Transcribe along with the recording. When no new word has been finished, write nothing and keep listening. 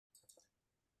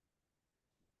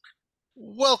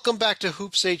Welcome back to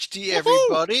Hoops HD, Woohoo!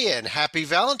 everybody, and happy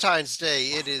Valentine's Day.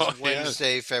 It is Oh yeah.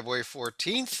 Wednesday, February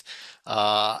 14th.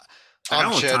 Uh,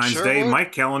 I'm Chad Valentine's Day, Sherwood. my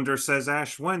calendar says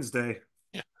Ash Wednesday.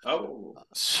 Yeah. Uh, Oh,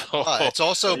 so it's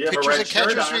also You have a pitchers red and shirt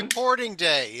catchers on. reporting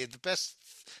day. The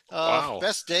wow.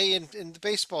 best day in the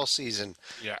baseball season,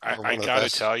 Yeah, or I one of the gotta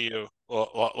best. tell you,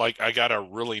 like I got a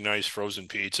really nice frozen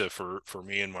pizza for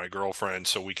me and my girlfriend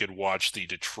so we could watch the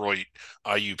Detroit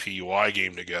IUPUI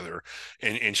game together.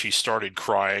 And she started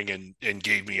crying and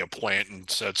gave me a plant and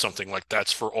said something like,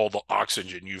 "That's for all the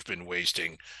oxygen you've been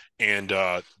wasting." And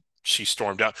she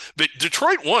stormed out. But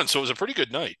Detroit won, so it was a pretty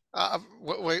good night.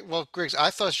 Wait, well, Griggs, I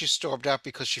thought you stormed out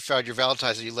because she found your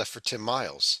Valentine's and you left for Tim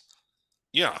Miles.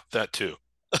 Yeah, that too.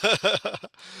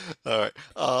 All right.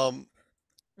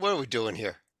 What are we doing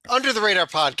here? Under the Radar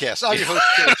Podcast. I'm your host,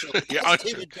 Chad Sherwood. That's Yeah,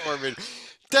 David Dorman.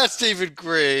 That's David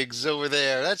Griggs over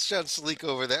there. That's John Sleek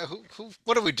over there.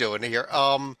 What are we doing here?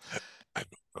 I don't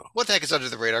know. What the heck is Under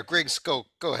the Radar? Griggs, go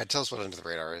ahead. Tell us what Under the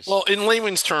Radar is. Well, in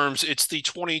layman's terms, it's the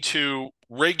 22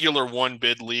 regular one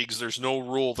bid leagues. There's no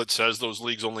rule that says those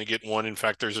leagues only get one. In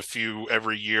fact, there's a few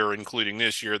every year, including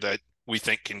this year, that we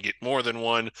think can get more than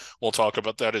one. We'll talk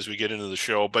about that as we get into the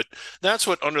show. But that's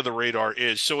what under the radar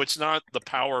is. So it's not the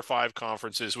Power Five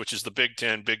conferences, which is the Big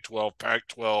Ten, Big 12, Pac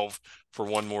 12 for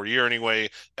one more year anyway,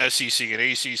 SEC and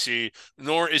ACC,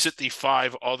 nor is it the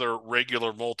five other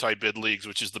regular multi bid leagues,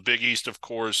 which is the Big East, of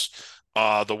course,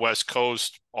 the West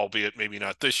Coast, albeit maybe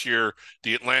not this year,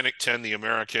 the Atlantic 10, the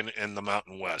American, and the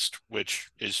Mountain West, which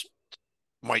is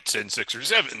might send 6 or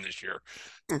 7 this year.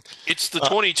 It's the Uh,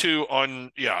 22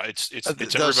 on, yeah, it's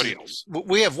everybody else.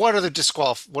 we have one other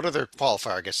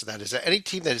qualifier, I guess, of that is that any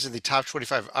team that is in the top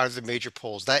 25 out of the major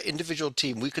polls, that individual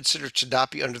team we consider to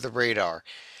not be under the radar.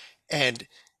 And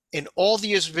in all the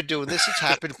years we've been doing this, it's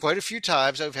happened quite a few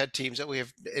times. I've had teams that we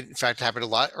have, in fact, happened a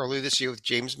lot earlier this year with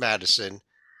James Madison.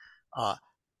 Uh,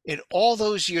 in all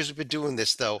those years we've been doing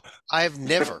this, though, I have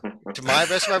never, to my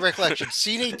best of my recollection,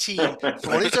 seen a team from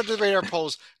one of these under the radar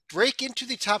polls break into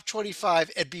the top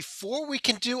 25 and before we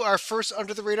can do our first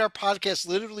under the radar podcast,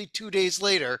 literally 2 days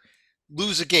later,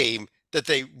 lose a game that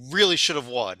they really should have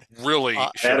won. Really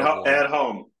should At, have won. at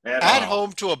home. At At home.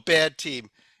 home to a bad team.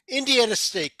 Indiana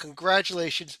State,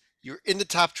 congratulations. You're in the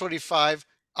top 25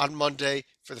 on Monday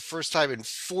for the first time in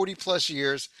 40 plus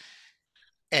years.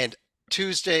 And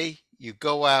Tuesday, you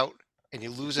go out and you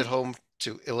lose at home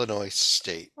to Illinois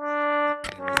State.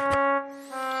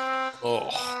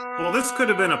 Oh, Well, this could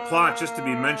have been a plot just to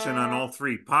be mentioned on all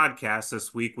three podcasts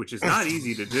this week, which is not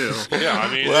easy to do. yeah,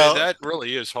 I mean, Well, that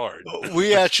really is hard.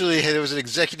 we actually there was an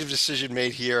executive decision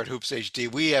made here at Hoops HD.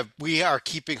 We are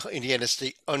keeping Indiana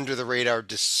State under the radar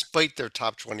despite their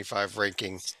top 25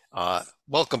 ranking.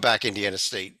 Welcome back, Indiana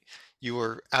State. You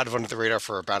were out of under the radar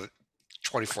for about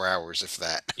 24 hours, if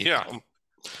that. Yeah. Um,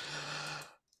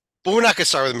 but we're not going to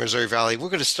start with the Missouri Valley. We're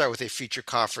going to start with a feature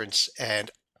conference,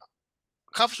 and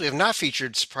a conference we have not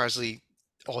featured surprisingly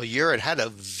all year and had a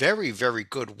very, very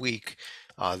good week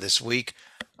this week.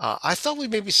 I thought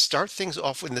we'd maybe start things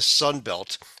off in the Sun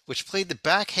Belt, which played the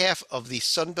back half of the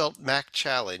Sun Belt MAC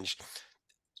Challenge.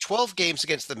 12 games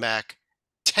against the MAC,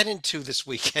 10-2 this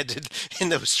week ended in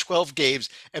those 12 games,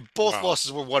 and both Wow.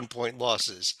 losses were 1 point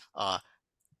losses.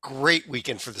 Great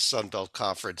weekend for the Sun Belt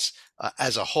Conference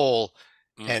as a whole,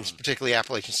 and Hmm. particularly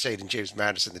Appalachian State and James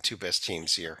Madison, the two best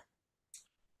teams here.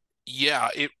 Yeah,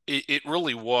 it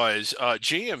really was.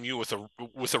 JMU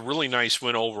with a really nice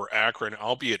win over Akron,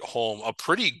 albeit home, a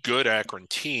pretty good Akron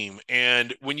team.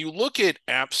 And when you look at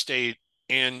App State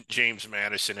and James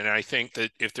Madison, and I think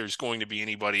that if there's going to be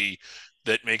anybody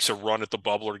that makes a run at the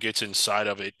bubble or gets inside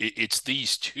of it, it's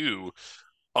these two.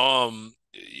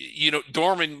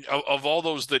 Dorman, of all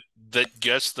those that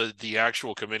guess the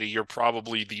actual committee, you're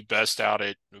probably the best at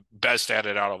it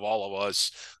out of all of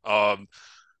us.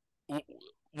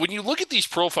 When you look at these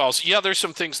profiles, yeah, there's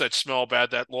some things that smell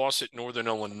bad. That loss at Northern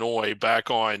Illinois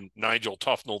back on Nigel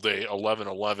Tufnell Day,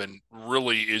 11-11,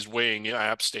 really is weighing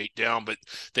App State down. But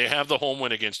they have the home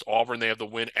win against Auburn. They have the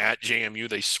win at JMU.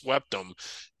 They swept them.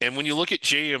 And when you look at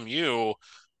JMU,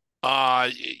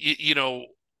 I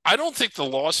don't think the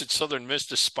loss at Southern Miss,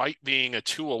 despite being a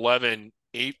 2-11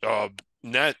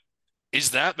 net,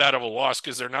 is that bad of a loss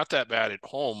because they're not that bad at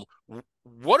home.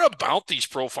 What about these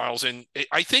profiles? And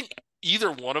I think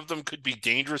either one of them could be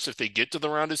dangerous if they get to the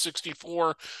round of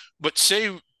 64. But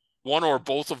say one or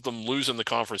both of them lose in the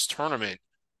conference tournament,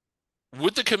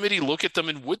 would the committee look at them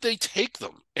and would they take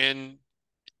them? And,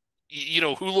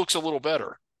 who looks a little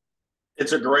better?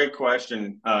 It's a great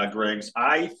question, Griggs.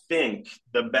 I think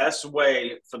the best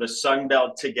way for the Sun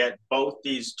Belt to get both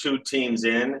these two teams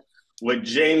in with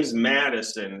James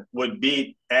Madison would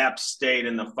beat App State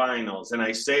in the finals. And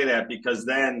I say that because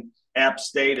then App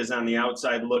State is on the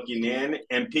outside looking in,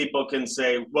 and people can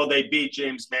say, well, they beat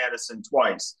James Madison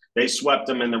twice. They swept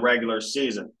them in the regular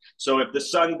season. So if the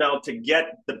Sun Belt to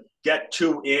get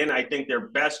two in, I think their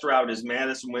best route is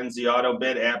Madison wins the auto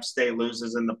bid, App State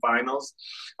loses in the finals.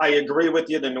 I agree with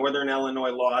you. The Northern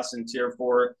Illinois loss in Tier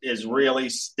 4 is really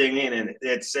stinging, and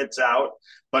it sits out.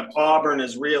 But Auburn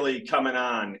is really coming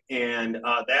on, and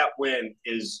that win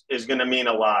is going to mean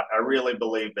a lot. I really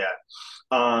believe that.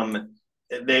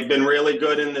 They've been really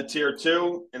good in the Tier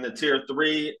 2. In the Tier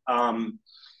 3,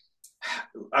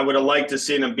 I would have liked to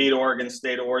see them beat Oregon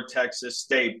State or Texas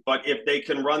State. But if they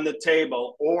can run the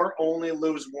table or only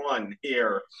lose one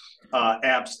here,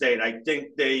 App State, I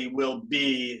think they will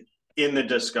be in the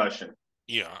discussion.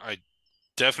 Yeah, I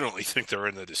definitely think they're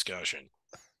in the discussion.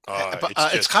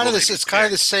 It's kind of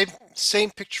the same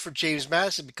picture for James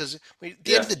Madison, because at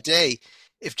the end of the day,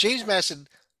 if James Madison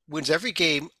wins every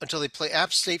game until they play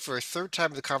App State for a third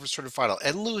time in the conference tournament final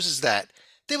and loses that,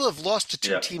 they will have lost to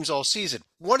two teams all season.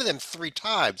 One of them 3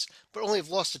 times, but only have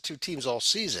lost to 2 teams all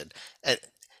season, and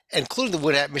including the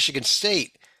win at Michigan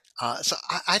State. So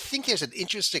I think there's an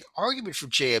interesting argument for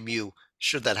JMU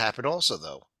should that happen also,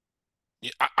 though.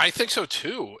 Yeah, I think so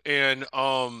too. And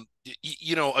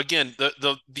again,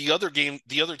 the other team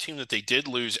that they did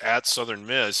lose at Southern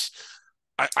Miss,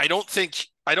 I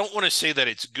don't want to say that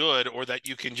it's good or that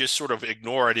you can just sort of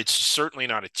ignore it. It's certainly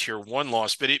not a Tier 1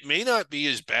 loss, but it may not be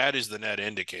as bad as the net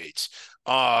indicates.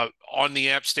 On the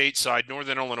App State side,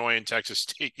 Northern Illinois and Texas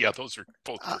State, those are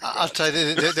both pretty good. I'll tell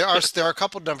you, there are a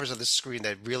couple numbers on the screen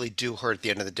that really do hurt at the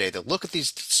end of the day. They'll look at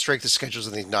these strength of schedules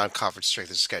and these non-conference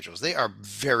strength of schedules. They are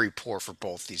very poor for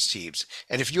both these teams.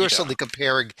 And if you are suddenly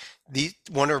comparing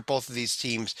one or both of these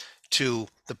teams to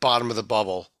the bottom of the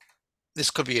bubble, this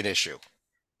could be an issue.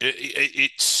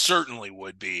 It certainly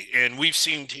would be. And we've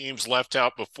seen teams left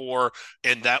out before,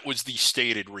 and that was the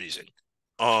stated reason.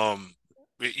 When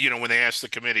they asked the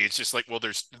committee, it's just like, well,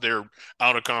 their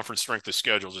out of conference strength of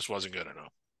schedule just wasn't good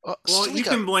enough. Well, you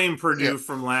can blame Purdue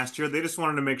from last year. They just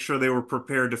wanted to make sure they were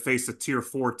prepared to face a Tier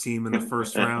 4 team in the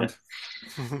first round.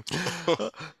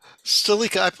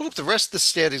 Stalika, I pulled up the rest of the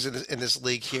standings in this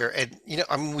league here, and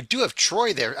we do have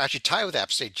Troy there, actually tied with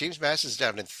App State. James Madison's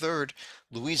down in 3rd.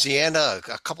 Louisiana,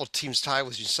 a couple of teams tied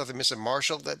with Southern Miss and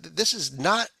Marshall. This is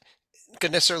not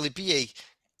going to necessarily be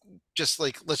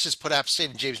let's just put App State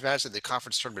and James Madison in the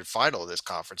conference tournament final of this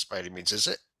conference by any means, is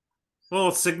it? Well,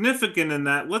 it's significant in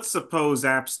that, let's suppose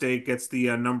App State gets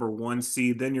the number 1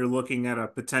 seed, then you're looking at a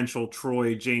potential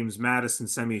Troy-James Madison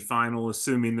semifinal,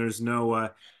 assuming there's no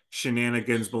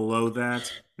shenanigans below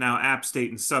that. Now, App State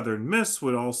and Southern Miss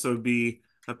would also be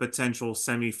a potential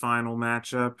semifinal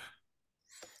matchup.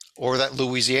 Or that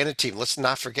Louisiana team. Let's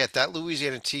not forget that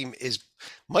Louisiana team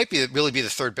might really be the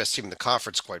 3rd best team in the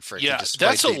conference, quite frankly. Yeah,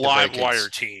 that's a live wire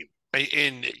team.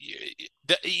 And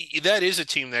that is a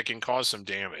team that can cause some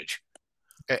damage.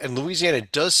 And Louisiana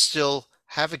does still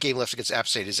have a game left against App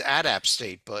State. Is at App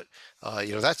State, but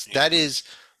that is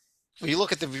when you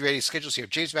look at the remaining schedules here.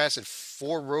 James Madison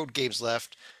 4 road games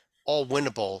left, all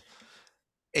winnable.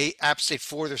 App State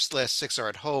 4 their last 6 are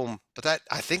at home, but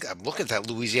I think I'm looking at that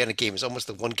Louisiana game is almost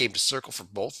the one game to circle for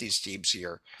both these teams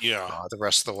here. Yeah, the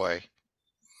rest of the way.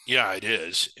 Yeah, it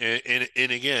is, and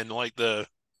again, like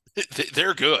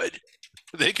they're good,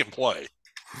 they can play.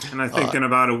 And I think in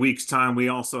about a week's time, we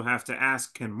also have to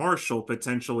ask, can Marshall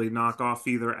potentially knock off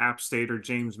either App State or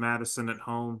James Madison at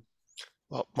home?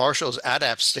 Well, Marshall's at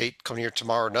App State coming here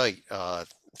tomorrow night,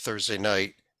 Thursday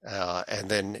night. And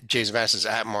then James Madison's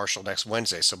at Marshall next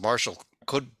Wednesday. So Marshall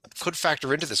could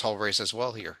factor into this whole race as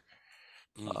well here.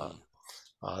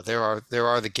 There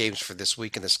are the games for this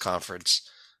week in this conference.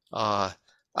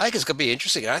 I think it's going to be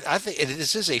interesting. I think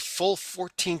this is a full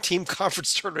 14-team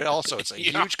conference tournament also. It's a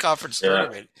huge conference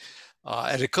tournament.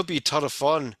 And it could be a ton of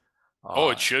fun.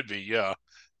 It should be, yeah.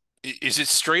 Is it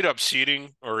straight up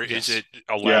seeding or is it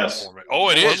a ladder format? Oh,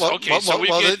 it is. Okay, so we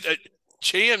get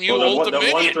JMU Old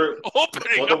Dominion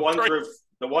opening.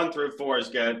 The 1 through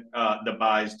 4s get the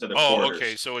buys to the quarters.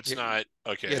 Okay, so it's not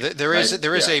okay. Yeah, there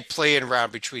is a play-in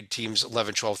round between teams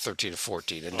 11, 12, 13, and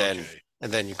 14,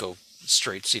 and then you go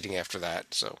straight seeding after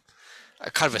that. So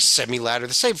kind of a semi-ladder,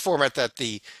 the same format that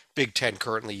the Big Ten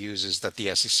currently uses, that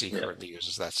the SEC currently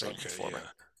uses, that same format.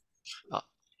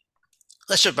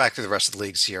 Let's jump back to the rest of the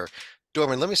leagues here.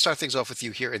 Dorman, let me start things off with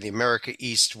you here in the America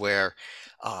East, where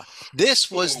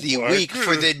this was the week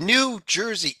for the New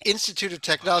Jersey Institute of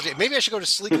Technology. Maybe I should go to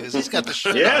Stalika because he's got the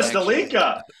shirt. Yeah,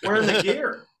 Stalika wearing the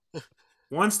gear.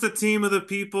 Once the team of the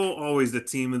people, always the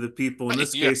team of the people. In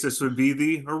this Yeah. case, this would be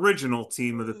the original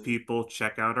team of the people.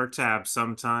 Check out our tab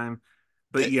sometime.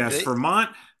 But yes, They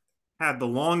Vermont had the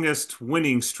longest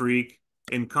winning streak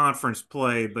in conference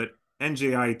play, but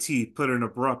NJIT put an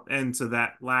abrupt end to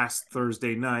that last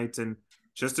Thursday night. And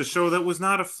just to show that was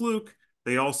not a fluke,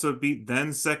 they also beat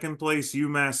then second place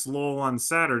UMass Lowell on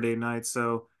Saturday night.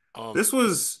 So this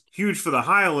was huge for the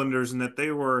Highlanders in that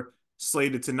they were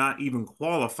slated to not even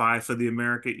qualify for the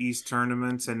America East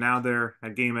tournament, and now they're a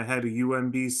game ahead of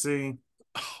UMBC.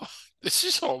 This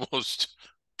is almost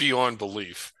beyond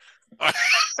belief. I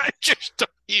just don't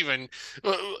even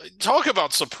talk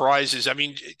about surprises. I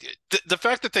mean, the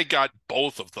fact that they got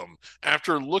both of them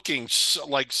after looking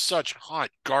like such hot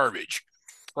garbage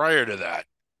prior to that.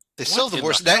 They still have the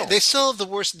worst net. They still have the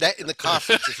worst net in the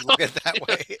conference if you look at it that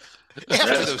way.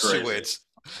 After those two wins,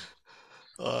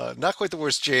 not quite the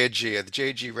worst J&G. The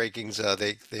J&G rankings,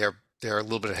 they're a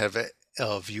little bit ahead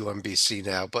of UMBC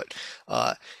now, but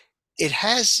it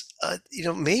has,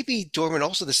 maybe Dorman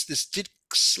also this did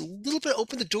a little bit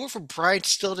open the door for Bryant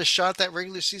still to shot that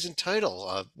regular season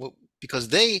title because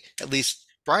Bryant at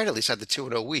least had the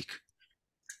 2-0 week.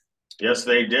 Yes,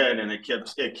 they did, and it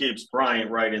keeps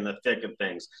Bryant right in the thick of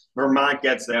things. Vermont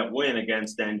gets that win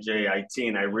against NJIT,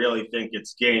 and I really think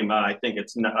it's game. I think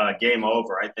it's game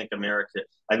over. I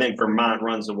think Vermont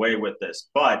runs away with this,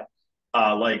 but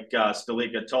like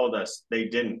Stalika told us, they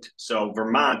didn't. So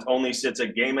Vermont only sits a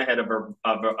game ahead of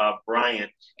Bryant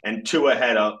and 2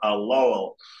 ahead of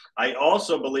Lowell. I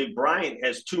also believe Bryant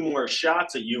has 2 more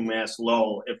shots at UMass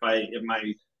Lowell, if my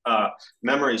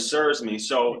memory serves me.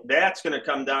 So that's going to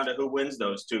come down to who wins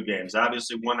those 2 games.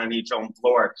 Obviously, one on each home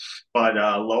floor, but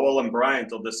Lowell and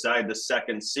Bryant will decide the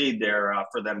second seed there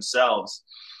for themselves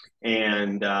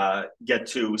and get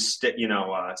to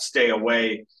stay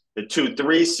away. The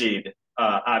 2-3 seed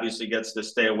obviously gets to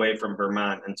stay away from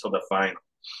Vermont until the final.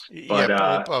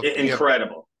 But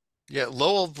incredible. Yeah,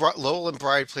 Lowell and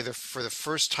Bryant play for the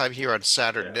first time here on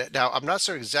Saturday. Yeah. Now, I'm not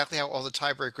certain exactly how all the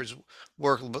tiebreakers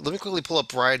work, but let me quickly pull up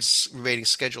Bryant's remaining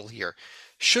schedule here.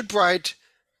 Should Bryant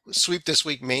sweep this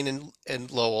week, Maine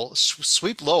and Lowell,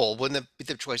 sweep Lowell, win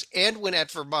their choice, and win at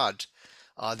Vermont,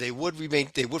 they would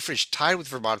finish tied with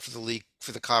Vermont for the league,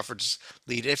 for the conference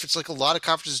lead. If it's like a lot of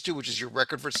conferences do, which is your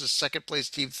record versus second place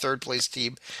team, third place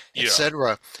team,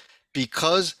 etc.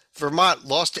 Because Vermont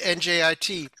lost to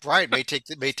NJIT, Bryant may take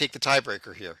the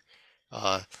tiebreaker here.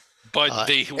 But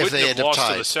they wouldn't have lost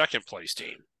to the second place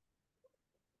team.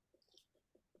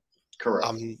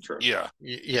 Correct. True. Yeah.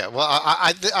 Yeah. Well,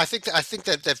 I think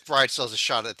that Bryant still has a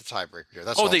shot at the tiebreaker here.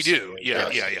 That's they do.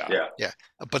 Yeah.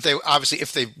 But they obviously,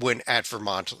 if they win at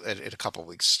Vermont in a couple of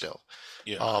weeks, still.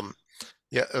 Yeah.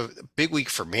 Big week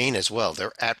for Maine as well.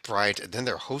 They're at Bryant, and then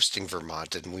they're hosting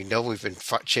Vermont. And we know we've been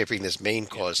championing this Maine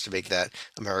cause to make that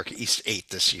America East 8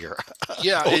 this year.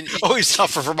 Yeah. Always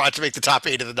tough for Vermont to make the top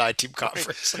 8 of the 9-team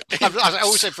conference. I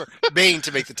always say for Maine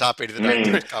to make the top 8 of the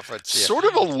 9-team conference. Yeah. Sort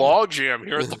of a logjam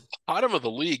here at the bottom of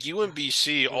the league.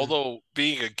 UMBC, although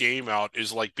being a game out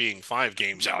is like being 5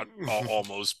 games out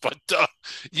almost, but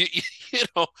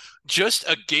just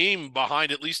a game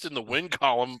behind, at least in the win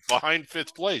column, behind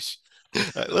 5th place.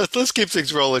 Let's keep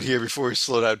things rolling here before we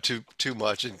slow down too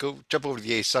much and jump over to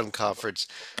the A-Sun Conference,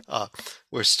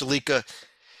 where Stalika,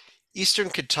 Eastern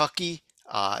Kentucky,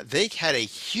 they had a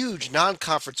huge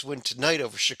non-conference win tonight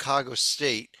over Chicago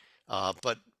State,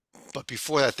 but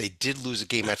before that they did lose a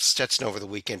game at Stetson over the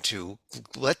weekend to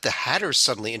let the Hatters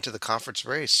suddenly into the conference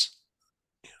race.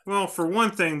 Well, for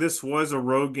one thing, this was a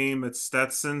road game at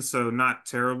Stetson, so not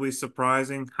terribly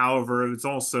surprising. However, it's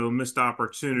also a missed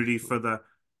opportunity for the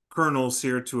Colonels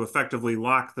here to effectively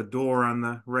lock the door on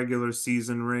the regular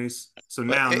season race. So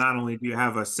now not only do you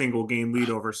have a single game lead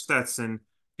over Stetson,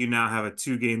 you now have a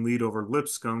 2-game lead over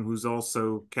Lipscomb, who's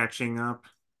also catching up.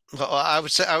 Well, I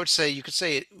would say you could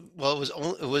say it. Well,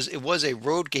 it was a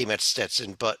road game at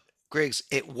Stetson, but Griggs,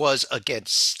 it was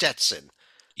against Stetson.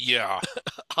 Yeah.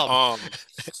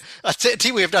 A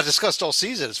team we have not discussed all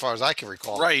season, as far as I can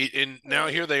recall. Right, and now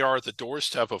here they are at the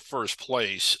doorstep of first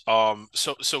place.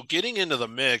 So getting into the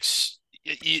mix,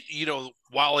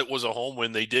 while it was a home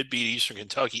win, they did beat Eastern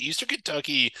Kentucky. Eastern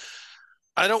Kentucky,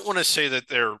 I don't want to say that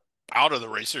they're out of the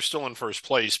race; they're still in first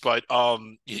place, but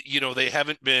they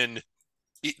haven't been.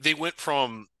 They went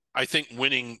from, I think,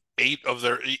 winning 8 of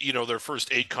their first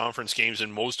 8 conference games,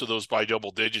 and most of those by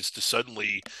double digits, to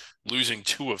suddenly losing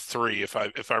 2 of 3, if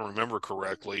I remember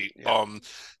correctly. Yeah.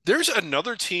 There's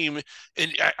another team,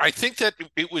 and I think that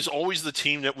it was always the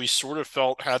team that we sort of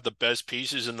felt had the best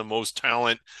pieces and the most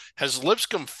talent. Has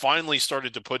Lipscomb finally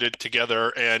started to put it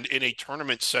together, and in a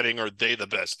tournament setting, are they the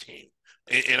best team?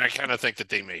 and I kind of think that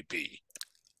they may be.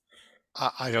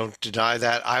 I don't deny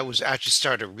that. I was actually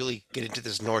starting to really get into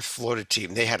this North Florida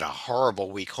team. They had a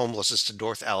horrible week, home losses to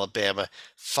North Alabama,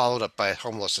 followed up by a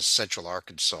home loss to Central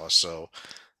Arkansas. So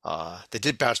they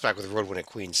did bounce back with a road win at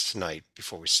Queens tonight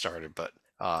before we started. But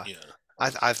Yeah.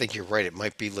 I think you're right. It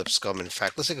might be Lipscomb. In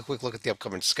fact, let's take a quick look at the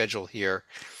upcoming schedule here.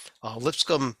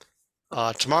 Lipscomb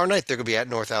tomorrow night, they're going to be at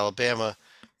North Alabama.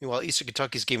 Meanwhile, Eastern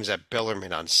Kentucky's game is at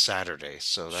Bellarmine on Saturday.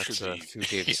 So that's Should a be. few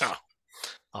games.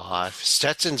 Yeah.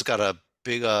 Stetson's got a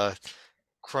big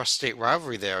cross-state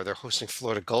rivalry there. They're hosting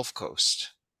Florida Gulf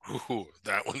Coast. Ooh,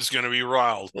 that one's going to be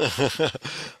wild.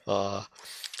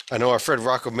 I know our friend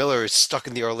Rocco Miller is stuck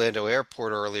in the Orlando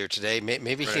airport earlier today.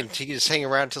 Maybe he can just hang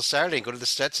around until Saturday and go to the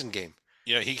Stetson game.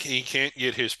 Yeah, he can't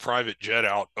get his private jet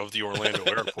out of the Orlando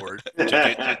airport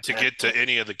to get to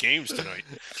any of the games tonight.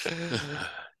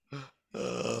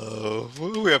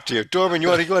 What are we up to here? Dorman, you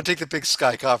want to take the Big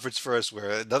Sky Conference first? Where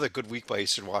another good week by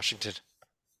Eastern Washington.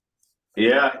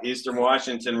 Yeah, Eastern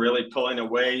Washington really pulling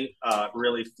away,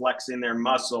 really flexing their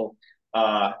muscle.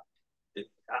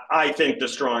 I think the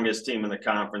strongest team in the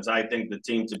conference. I think the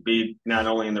team to beat not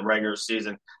only in the regular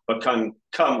season, but come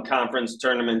conference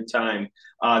tournament time.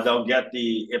 They'll get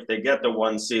if they get the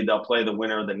 1 seed, they'll play the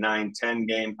winner of the 9-10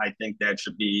 game. I think that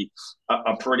should be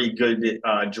a pretty good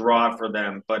draw for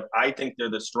them. But I think they're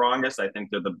the strongest. I think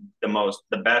they're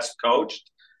the best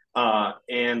coached.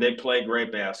 And they play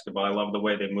great basketball. I love the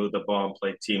way they move the ball and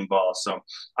play team ball. So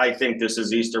I think this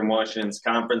is Eastern Washington's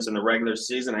conference in the regular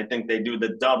season. I think they do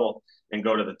the double and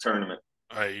go to the tournament.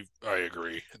 I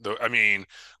agree. I mean,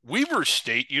 Weber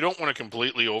State, you don't want to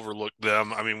completely overlook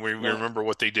them. I mean, we remember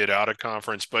what they did out of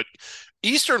conference, but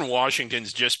Eastern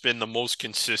Washington's just been the most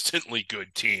consistently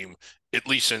good team, at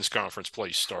least since conference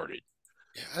play started.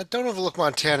 Yeah, don't overlook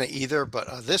Montana either, but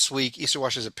this week, Eastern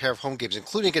Washington has a pair of home games,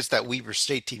 including against that Weber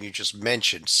State team you just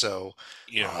mentioned. So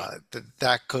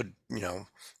that could, well,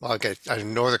 okay,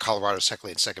 Northern Colorado is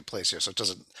technically in second place here, so it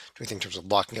doesn't do anything in terms of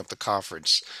locking up the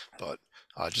conference, but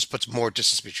just puts more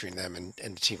distance between them and a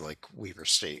team like Weber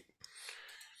State.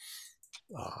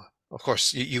 Of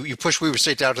course, you push Weber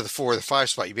State down to the 4 or the 5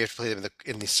 spot, you may have to play them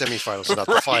in the semifinals, not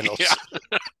the finals. Yeah.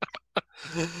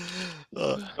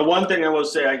 The one thing I will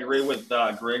say, I agree with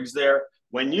Griggs there.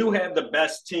 When you have the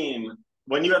best team,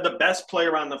 when you have the best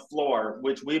player on the floor,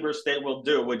 which Weber State will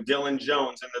do with Dylan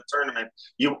Jones in the tournament,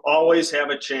 you always have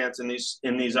a chance in these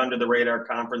under the radar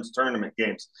conference tournament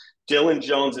games. Dylan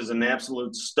Jones is an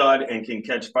absolute stud and can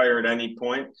catch fire at any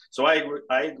point. So I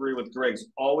agree with Griggs.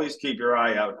 Always keep your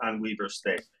eye out on Weber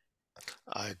State.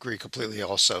 I agree completely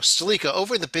also. Stalika,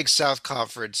 over in the Big South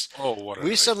Conference,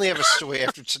 we suddenly have a story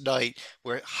after tonight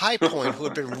where High Point, who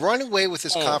had been running away with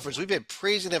this conference, we've been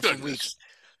praising them for weeks,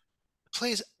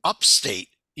 plays Upstate,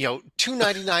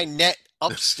 $2.99 net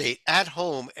Upstate at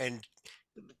home, and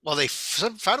while they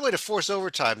found a way to force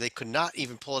overtime, they could not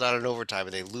even pull it out in overtime,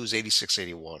 and they lose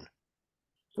 86-81.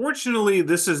 Fortunately,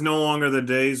 this is no longer the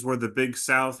days where the Big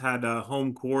South had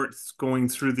home courts going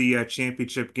through the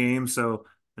championship game, so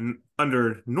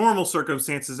under normal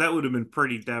circumstances, that would have been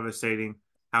pretty devastating.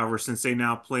 However, since they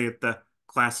now play at the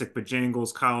classic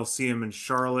Bojangles Coliseum in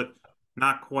Charlotte,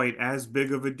 not quite as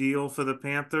big of a deal for the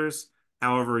Panthers.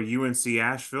 However, UNC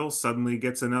Asheville suddenly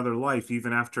gets another life,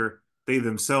 even after they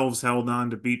themselves held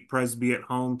on to beat Presby at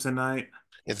home tonight.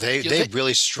 Yeah, they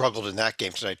really struggled in that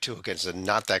game tonight, too, against a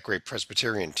not that great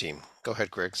Presbyterian team. Go ahead,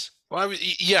 Griggs. Well,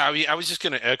 I was just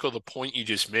going to echo the point you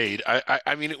just made.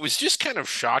 I mean, it was just kind of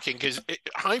shocking because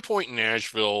High Point and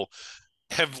Nashville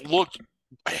have looked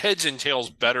heads and tails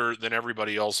better than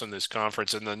everybody else in this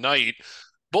conference. And the night,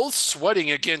 both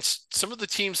sweating against some of the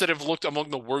teams that have looked among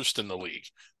the worst in the league.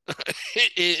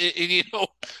 And,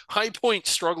 High Point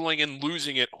struggling and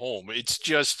losing at home. It's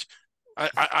just,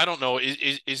 I don't know.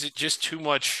 Is it just too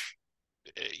much?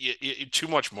 Too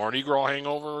much Mardi Gras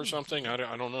hangover or something? I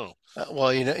don't know.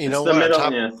 Well, you know what?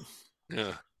 On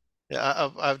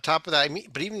top of that,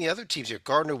 but even the other teams here,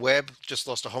 Gardner Webb just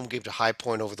lost a home game to High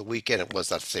Point over the weekend. It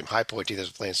was not the same High Point team that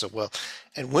was playing so well,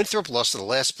 and Winthrop lost to the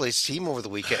last place team over the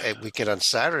weekend on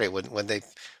Saturday when they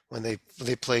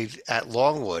played at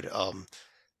Longwood. Well,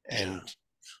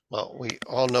 we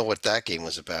all know what that game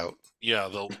was about. Yeah,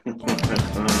 the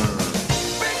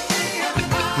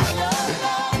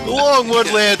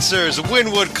Longwood Lancers,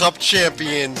 Winwood Cup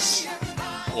champions.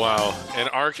 Wow, and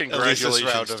our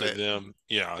congratulations to them.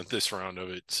 Yeah, this round of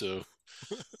it. So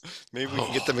maybe we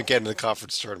can get them again in the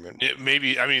conference tournament.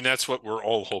 Maybe. I mean, that's what we're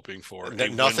all hoping for.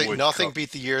 Nothing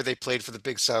beat the year they played for the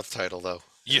Big South title, though.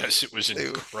 Yes, it was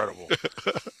incredible.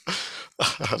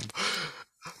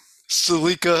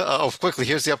 Salika, quickly,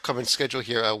 here's the upcoming schedule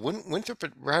here. Winthrop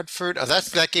at Radford.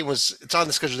 That game it's on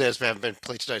the schedule there. It hasn't been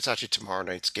played tonight. It's actually tomorrow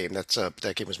night's game.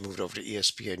 That game was moved over to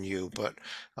ESPNU. But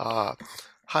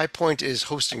High Point is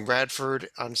hosting Radford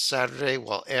on Saturday,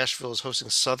 while Asheville is hosting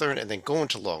Southern, and then going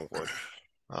to Longwood.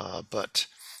 But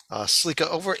Salika,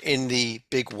 over in the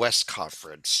Big West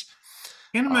Conference.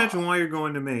 Can't imagine why you're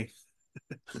going to me.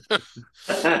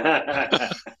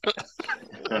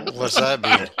 What's that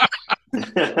mean?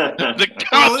 The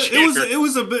Well, couch it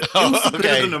was a bit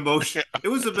Okay. of an emotion. It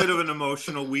was a bit of an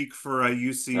emotional week for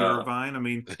UC Irvine. I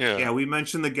mean, yeah, we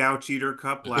mentioned the Gouch Eater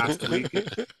Cup last week.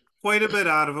 Quite a bit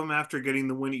out of them after getting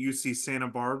the win at UC Santa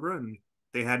Barbara, and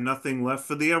they had nothing left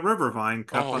for the Rivervine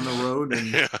Cup on the road,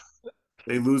 and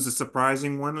they lose a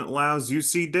surprising one that allows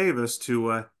UC Davis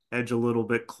to edge a little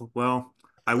bit. Well,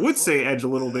 I would say edge a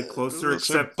little bit closer,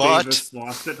 except but Davis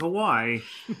lost at Hawaii.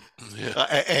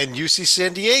 And UC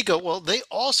San Diego, well, they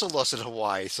also lost at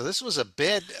Hawaii. So this was a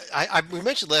bad. We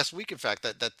mentioned last week, in fact,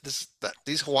 that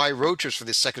these Hawaii road trips for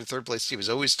the second and third place team is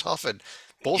always tough, and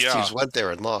both teams went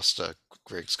there and lost.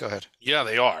 Griggs, go ahead. Yeah,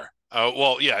 they are.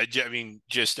 Well, yeah. I mean,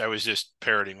 I was just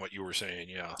parroting what you were saying.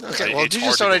 Yeah. Okay. Well, you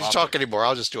just don't need to talk anymore.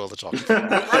 I'll just do all the talking.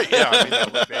 Right. Yeah. I mean,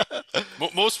 that would be,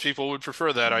 most people would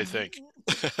prefer that, I think.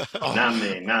 Not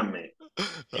me.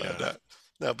 Yeah.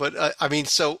 No, but I mean,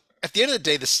 so at the end of the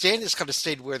day, the standings kind of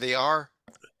stayed where they are,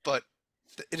 but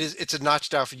it's a notch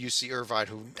down for UC Irvine,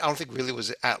 who I don't think really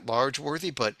was at large worthy,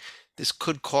 but this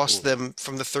could cost them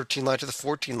from the 13 line to the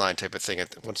 14 line type of thing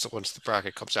once the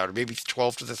bracket comes out, or maybe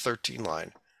 12 to the 13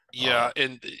 line. Yeah,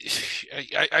 and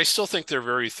I still think they're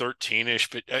very 13-ish,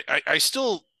 but I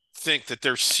still think that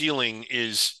their ceiling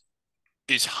is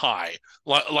high.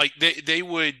 Like they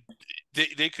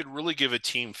could really give a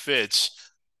team fits,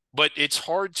 but it's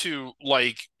hard to,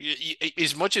 like,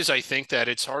 as much as I think that,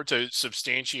 it's hard to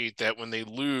substantiate that when they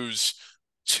lose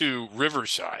to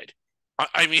Riverside.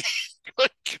 I mean,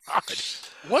 good God,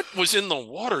 what was in the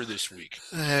water this week?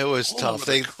 It was tough.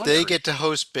 They get to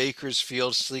host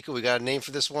Bakersfield. Sleeka, we got a name for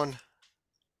this one?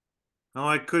 Oh,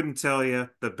 I couldn't tell you.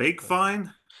 The Bake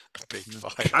Fine? Big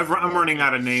Fine. I'm running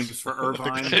out of names for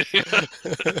Irvine.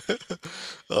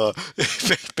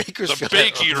 Bakersfield. The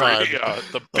Bake Eater. Yeah,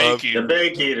 the Bake Eater. The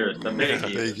Bake Eaters. The Bake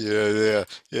Eaters.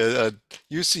 Yeah.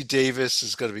 UC Davis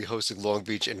is going to be hosting Long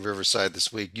Beach and Riverside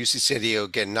this week. UC San Diego,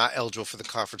 again, not eligible for the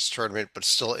conference tournament, but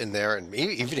still in there and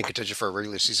even in contention for a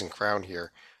regular season crown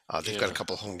here. They've got a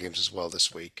couple of home games as well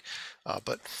this week.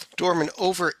 But Dorman,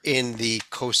 over in the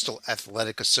Coastal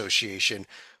Athletic Association,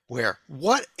 where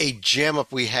what a jam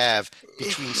up we have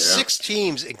between 6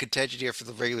 teams in contention here for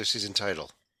the regular season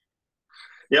title.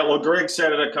 Yeah, well, Greg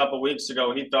said it a couple weeks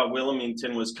ago. He thought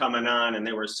Wilmington was coming on, and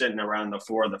they were sitting around the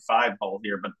 4 or the 5 hole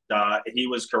here. But he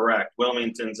was correct.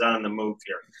 Wilmington's on the move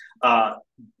here.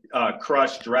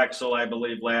 Crushed Drexel, I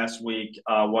believe, last week.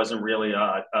 Wasn't really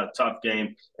a tough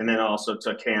game, and then also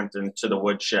took Hampton to the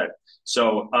woodshed.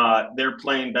 So they're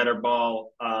playing better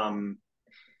ball.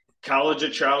 College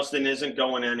of Charleston isn't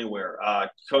going anywhere.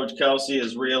 Coach Kelsey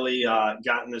has really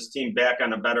gotten this team back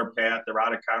on a better path. Their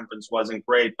out of conference wasn't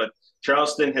great, but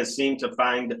Charleston has seemed to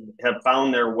have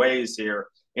found their ways here,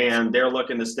 and they're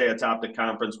looking to stay atop the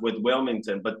conference with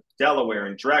Wilmington. But Delaware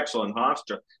and Drexel and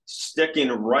Hofstra sticking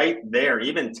right there,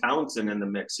 even Townsend in the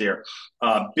mix here.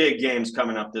 Big games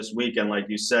coming up this weekend, like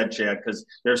you said, Chad, because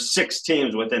there's 6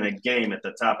 teams within a game at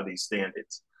the top of these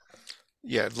standings.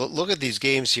 Yeah, look at these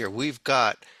games here. We've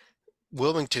got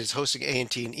Wilmington is hosting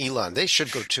A&T and Elon. They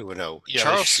should go 2-0. Yeah,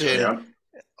 Charleston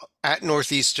at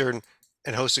Northeastern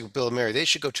and hosting Bill and Mary. They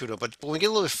should go 2-0. But when we get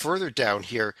a little bit further down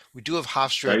here, we do have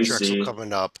Hofstra and Drexel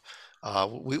coming up.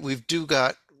 We've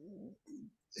got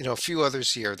a few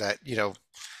others here that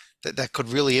that could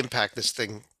really impact this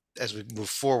thing as we move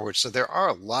forward. So there are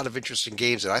a lot of interesting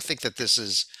games, and I think that this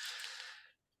is.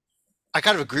 I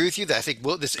kind of agree with you that I think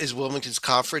this is Wilmington's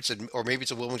conference, or maybe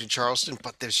it's a Wilmington Charleston,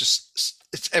 but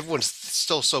everyone's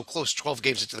still so close. 12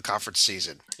 games into the conference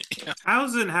season.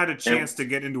 Townsend had a chance to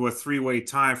get into a 3-way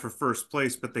tie for first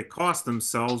place, but they cost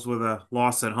themselves with a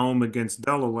loss at home against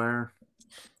Delaware.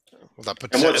 Well, that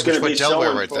puts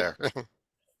Delaware right there.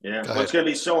 Yeah, what's going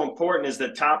to be so important is the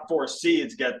top 4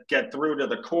 seeds get through to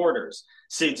the quarters.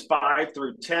 Seeds 5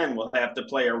 through 10 will have to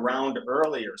play a round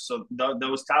earlier, so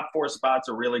those top 4 spots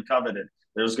are really coveted.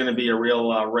 There's going to be a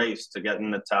real race to get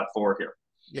in the top 4 here.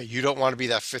 Yeah, you don't want to be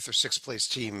that 5th or 6th place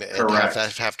team and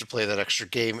have to play that extra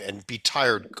game and be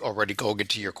tired already going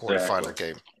into your quarterfinal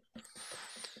game.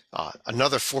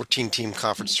 Another 14-team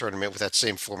conference tournament with that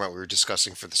same format we were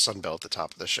discussing for the Sun Belt at the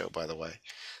top of the show, by the way.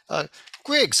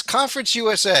 Griggs, Conference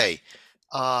USA.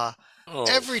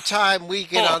 Every time we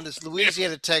get on this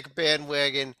Louisiana Tech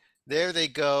bandwagon, There they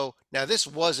go. Now, this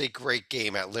was a great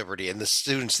game at Liberty, and the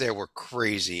students there were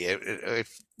crazy.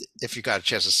 If you got a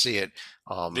chance to see it,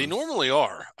 They normally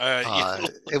are.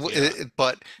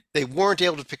 but they weren't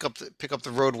able to pick up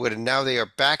the road win, and now they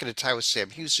are back in a tie with Sam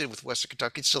Houston, with Western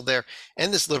Kentucky still there,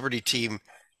 and this Liberty team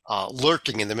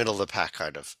lurking in the middle of the pack,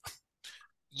 kind of.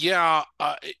 Yeah,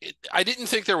 I didn't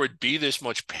think there would be this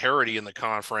much parity in the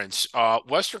conference.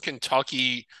 Western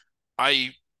Kentucky,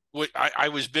 I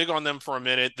was big on them for a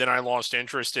minute, then I lost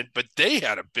interest in, but they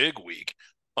had a big week.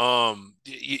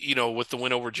 With the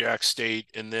win over Jack State,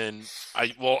 and then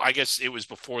I guess it was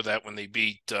before that when they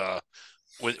beat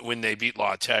when they beat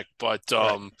La Tech, but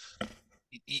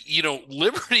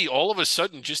Liberty all of a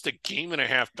sudden just a game and a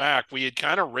half back. We had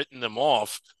kind of written them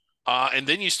off. And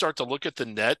then you start to look at the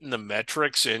net and the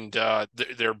metrics and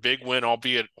their big win,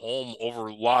 albeit home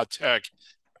over La Tech.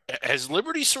 Has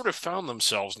Liberty sort of found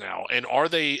themselves now, and are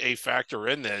they a factor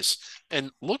in this?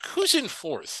 And look who's in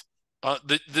fourth.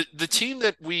 The team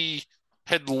that we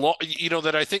had,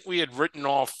 that I think we had written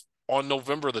off on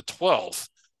November the 12th,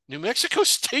 New Mexico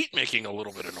State making a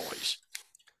little bit of noise.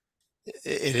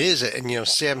 It is, and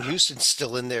Sam Houston's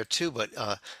still in there too, but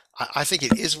I think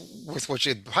it is worth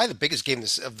watching. Probably the biggest game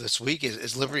of this week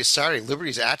is Liberty Saturday.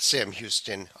 Liberty's at Sam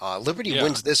Houston. Liberty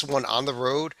wins this one on the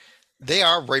road. They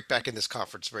are right back in this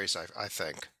conference race, I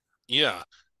think. Yeah.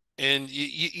 And,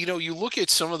 you look at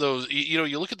some of those,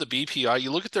 you look at the BPI,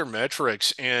 you look at their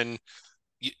metrics, and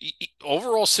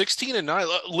overall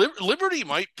 16-9. Liberty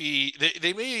might be,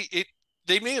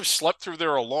 they may have slept through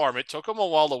their alarm. It took them a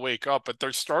while to wake up, but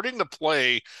they're starting to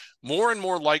play more and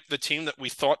more like the team that we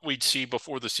thought we'd see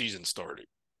before the season started.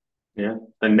 Yeah.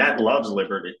 The net loves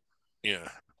Liberty. Yeah.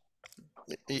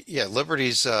 Yeah,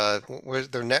 Liberty's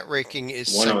their net ranking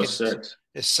is 106.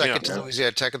 Second to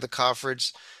Louisiana Tech of the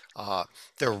conference.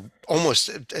 They're almost,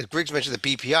 as Griggs mentioned,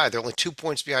 the BPI. They're only 2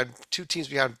 points behind, two teams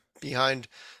behind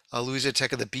Louisiana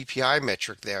Tech of the BPI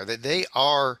metric there. That they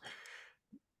are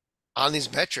on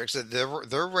these metrics. That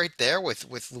they're right there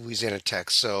with Louisiana Tech.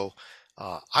 So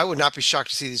I would not be shocked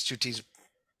to see these two teams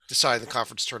decide the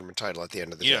conference tournament title at the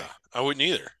end of the day. Yeah, I wouldn't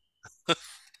either.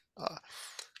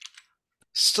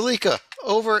 Stalika,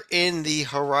 over in the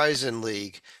Horizon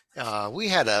League, we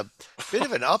had a bit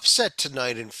of an upset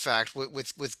tonight, in fact,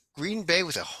 with Green Bay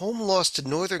with a home loss to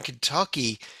Northern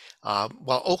Kentucky,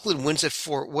 while Oakland wins at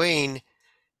Fort Wayne.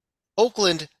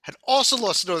 Oakland had also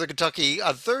lost to Northern Kentucky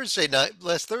on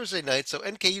last Thursday night, so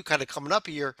NKU kind of coming up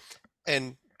here,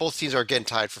 and both teams are again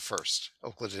tied for first,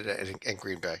 Oakland and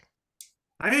Green Bay.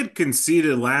 I had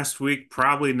conceded last week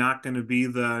probably not going to be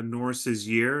the Norse's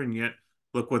year, and yet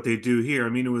look what they do here. I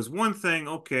mean, it was one thing,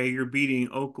 okay, you're beating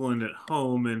Oakland at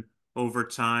home in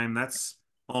overtime. That's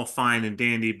all fine and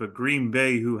dandy. But Green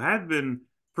Bay, who had been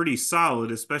pretty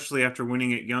solid, especially after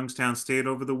winning at Youngstown State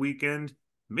over the weekend,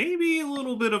 maybe a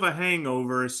little bit of a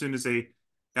hangover as soon as they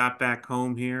got back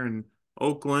home here. And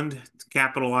Oakland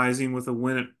capitalizing with a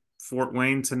win at Fort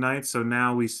Wayne tonight. So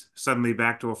now we suddenly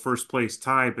back to a first place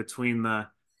tie between the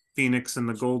Phoenix and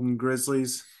the Golden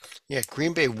Grizzlies. Yeah,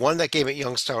 Green Bay won that game at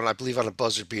Youngstown, I believe, on a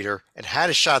buzzer beater, and had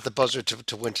a shot at the buzzer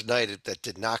to win tonight that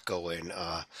did not go in.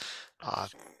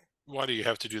 Why do you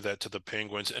have to do that to the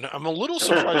Penguins? And I'm a little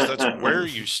surprised that's where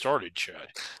you started, Chad.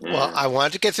 Well, I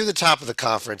wanted to get through the top of the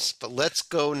conference, but let's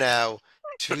go now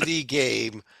to the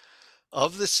game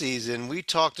of the season. We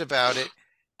talked about it.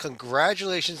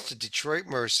 Congratulations to Detroit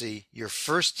Mercy, your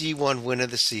first D1 win of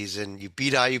the season. You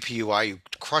beat IUPUI. You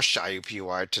crushed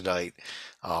IUPUI tonight.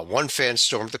 One fan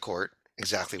stormed the court.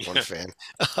 Exactly one fan.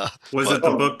 Was it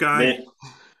the book guy?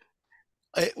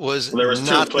 It was there was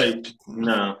not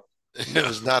no. It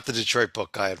was not the Detroit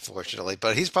book guy, unfortunately,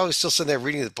 but he's probably still sitting there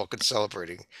reading the book and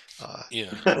celebrating.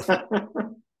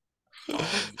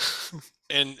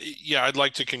 I'd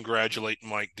like to congratulate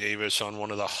Mike Davis on one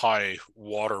of the high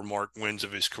watermark wins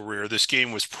of his career. This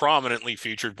game was prominently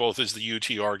featured both as the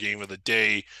UTR game of the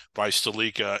day by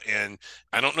Stalika, and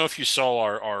I don't know if you saw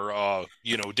our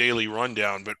daily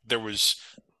rundown, but there was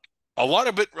a lot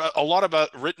about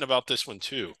written about this one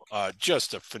too.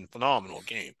 Just a phenomenal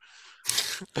game.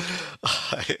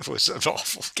 It was an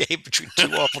awful game between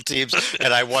two awful teams,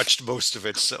 and I watched most of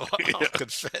it, so I'll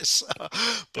confess.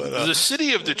 But the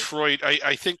city of Detroit,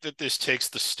 I think that this takes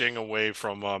the sting away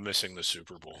from missing the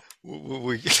Super Bowl.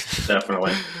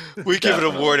 Definitely. We give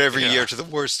an award every year to the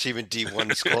worst team in D1.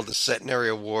 It's called the Centenary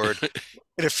Award.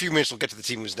 In a few minutes, we'll get to the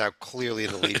team who's now clearly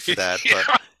in the lead for that.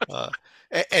 But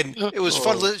and it was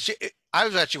fun. I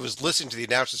was listening to the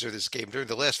announcers of this game during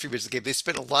the last few minutes of the game. They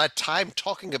spent a lot of time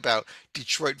talking about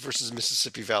Detroit versus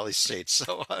Mississippi Valley State,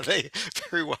 so they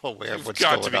very well aware of what's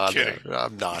going on there.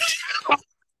 I'm not.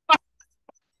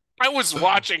 I was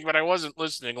watching, but I wasn't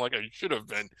listening like I should have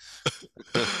been.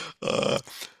 Uh,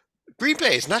 Green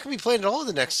Bay is not going to be playing at all in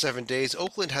the next 7 days.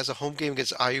 Oakland has a home game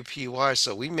against IUPUI,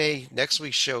 so we may next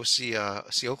week's show see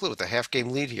Oakland with a half-game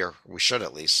lead here. We should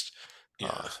at least.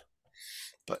 Yeah.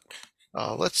 But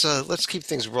let's keep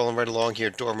things rolling right along here,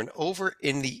 Dorman. Over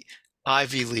in the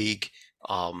Ivy League,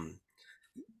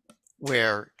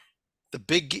 where the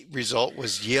big result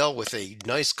was Yale with a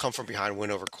nice come from behind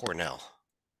win over Cornell.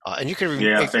 And you can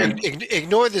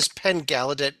ignore this Penn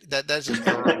Gallaudet. That's an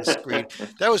error on the screen.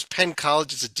 That was Penn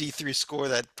College. It's a D3 score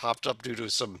that popped up due to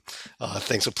some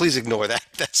thing. So please ignore that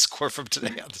score from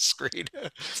today on the screen.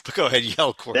 But go ahead,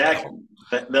 Yale Cornell.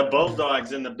 The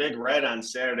Bulldogs in the Big Red on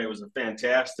Saturday was a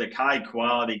fantastic,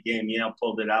 high-quality game. Yale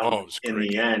pulled it out in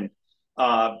the end.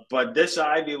 But this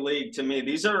Ivy League, to me,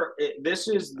 this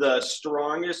is the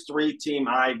strongest three-team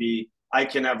Ivy I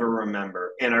can ever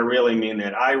remember. And I really mean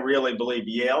that. I really believe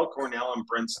Yale, Cornell, and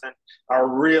Princeton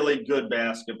are really good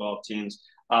basketball teams.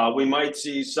 We might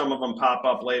see some of them pop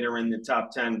up later in the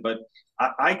top 10, but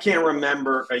I can't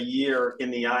remember a year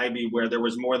in the Ivy where there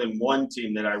was more than one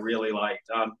team that I really liked.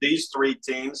 These three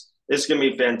teams, this is going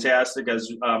to be fantastic.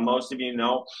 As most of you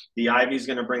know, the Ivy is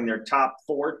going to bring their top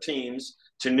 4 teams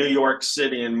to New York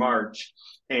City in March.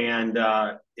 And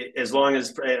as long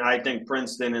as I think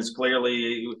Princeton is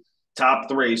clearly top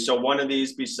 3. So one of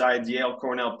these besides Yale,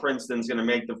 Cornell, Princeton is going to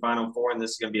make the Final Four, and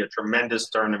this is going to be a tremendous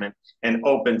tournament and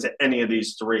open to any of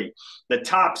these 3. The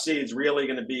top seed's really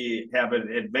going to have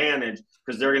an advantage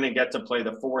because they're going to get to play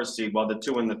the 4 seed while the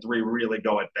 2 and the 3 really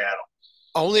go at battle.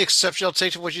 Only exception I'll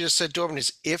take to what you just said, Dorman,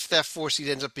 is if that 4 seed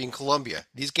ends up being Columbia.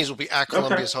 These games will be at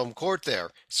Columbia's home court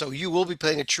there. So you will be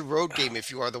playing a true road game if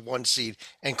you are the 1 seed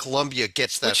and Columbia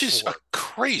gets that 4. Which is a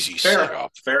crazy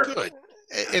setup. Fair. Good.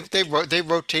 If they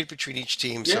rotate between each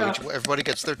team, so everybody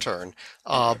gets their turn.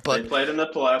 But they played in the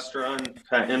Palestra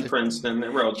in Princeton. They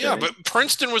rotated. Yeah, but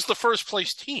Princeton was the first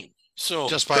place team, so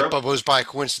just but it was by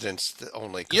coincidence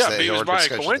only. Yeah, but it was by a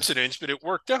coincidence, but it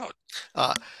worked out.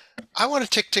 I want to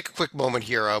take a quick moment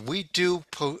here. I do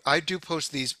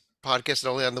post these podcasts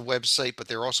not only on the website, but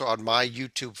they're also on my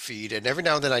YouTube feed, and every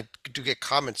now and then I do get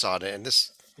comments on it. And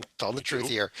this, telling the truth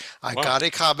here, I got a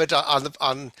comment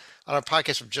on our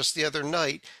podcast from just the other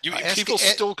night. People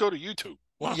still go to YouTube.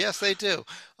 Wow. Yes, they do.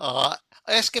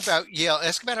 Ask about Yale.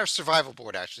 Ask about our survival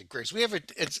board, actually, Griggs. We have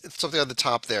it's something on the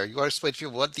top there. You want to explain to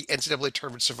people what the NCAA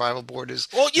tournament survival board is?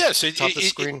 Well, yes, top of the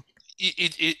screen.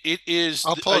 It is.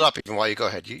 I'll pull it up even while you go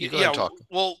ahead. You go ahead and talk.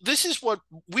 Well, this is what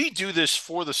we do this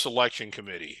for the selection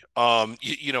committee.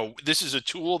 This is a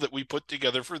tool that we put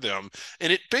together for them,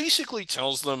 and it basically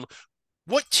tells them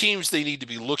what teams they need to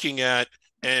be looking at,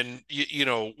 and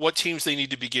what teams they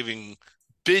need to be giving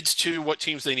bids to, what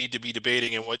teams they need to be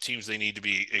debating, and what teams they need to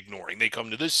be ignoring. They come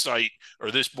to this site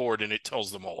or this board, and it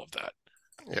tells them all of that.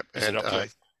 Yep.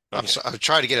 I'm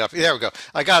trying to get it up. There we go.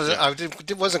 I got it.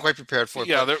 I wasn't quite prepared for it.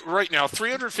 Yeah, right now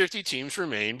 350 teams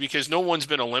remain because no one's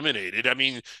been eliminated. I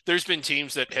mean, there's been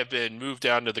teams that have been moved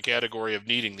down to the category of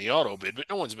needing the auto bid, but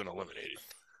no one's been eliminated.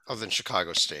 Other than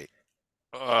Chicago State.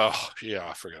 Yeah,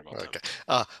 I forgot about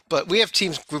that. But we have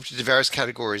teams grouped into various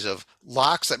categories of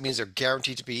locks. That means they're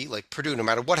guaranteed to be like Purdue. No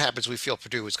matter what happens, we feel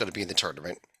Purdue is going to be in the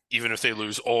tournament. Even if they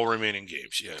lose all remaining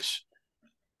games, yes.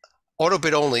 Auto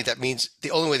bid only, that means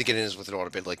the only way to get in is with an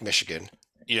auto bid, like Michigan.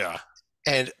 Yeah.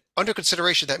 And under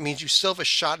consideration, that means you still have a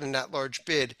shot in that large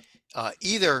bid.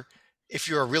 Either if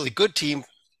you're a really good team,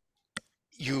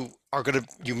 you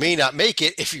may not make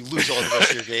it if you lose all the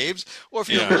rest of your games, or if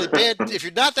you're really bad, if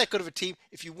you're not that good of a team,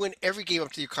 if you win every game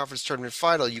up to your conference tournament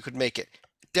final, you could make it.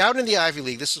 Down in the Ivy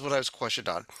League, this is what I was questioned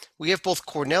on. We have both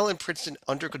Cornell and Princeton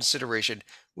under consideration.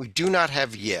 We do not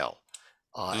have Yale.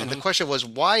 And the question was,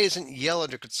 why isn't Yale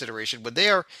under consideration when they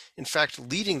are, in fact,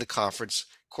 leading the conference?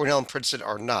 Cornell and Princeton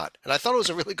are not. And I thought it was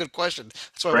a really good question.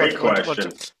 That's why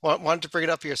I wanted to bring it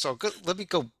up here. So let me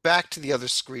go back to the other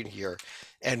screen here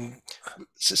and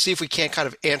see if we can't kind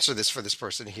of answer this for this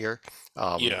person here.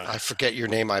 I forget your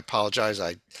name. I apologize.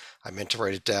 I meant to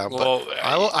write it down. Well, but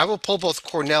I will pull both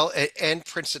Cornell and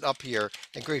Princeton up here.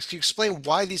 And Greg, can you explain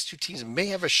why these two teams may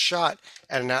have a shot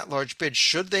at an at-large bid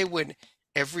should they win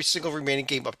every single remaining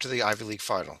game up to the Ivy League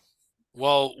final?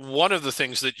 Well, one of the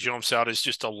things that jumps out is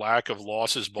just a lack of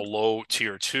losses below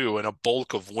tier 2 and a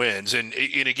bulk of wins. And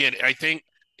again, I think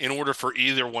in order for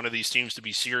either one of these teams to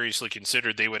be seriously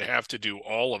considered, they would have to do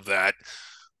all of that.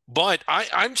 But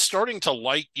I'm starting to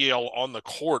like Yale on the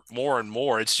court more and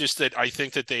more. It's just that I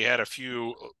think that they had a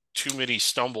few too many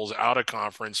stumbles out of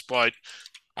conference. But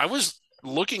I was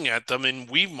looking at them, and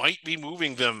we might be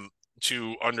moving them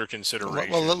to under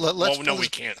consideration. Well, let's no, pull we this-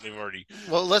 can't. They've already.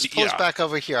 Well, let's pull this Yeah. back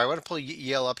over here. I want to pull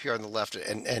Yale up here on the left,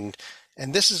 and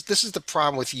this is the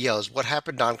problem with Yale is what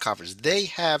happened non-conference. They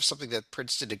have something that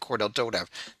Princeton and Cornell don't have.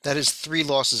 That is 3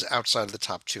 losses outside of the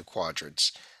top 2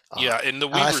 quadrants. Yeah, and the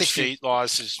I Weber think State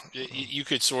loss is you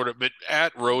could sort of, but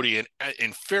at Rhodey and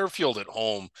in Fairfield at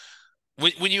home,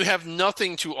 when you have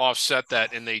nothing to offset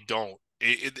that and they don't,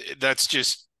 that's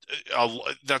just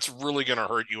that's really going to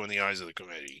hurt you in the eyes of the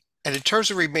committee. And in terms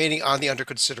of remaining on the under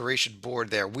consideration board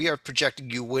there, we are projecting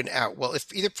you win out. Well, if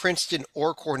either Princeton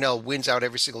or Cornell wins out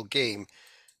every single game,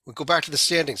 we go back to the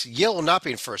standings. Yale will not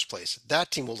be in first place.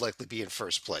 That team will likely be in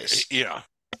first place. Yeah.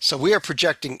 So we are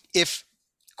projecting if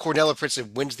Cornell or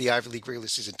Princeton wins the Ivy League regular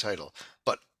season title.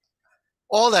 But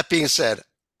all that being said,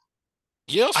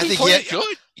 Yale's I been think playing Yale-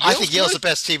 good. I think Yale's good. the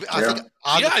best team. Yeah.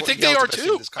 I think they Yale's are the best team in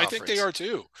too. this I think they conference. are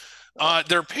too.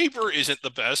 Their paper isn't the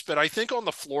best, but I think on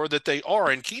the floor that they are.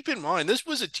 And keep in mind, this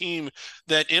was a team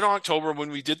that in October,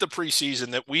 when we did the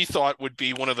preseason, that we thought would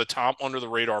be one of the top under the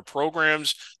radar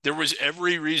programs. There was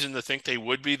every reason to think they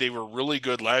would be. They were really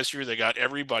good last year. They got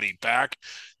everybody back.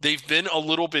 They've been a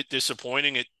little bit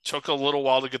disappointing. It took a little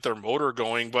while to get their motor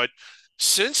going, but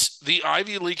since the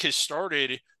Ivy League has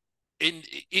started, and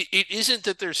it isn't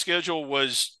that their schedule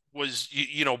was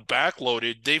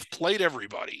backloaded. They've played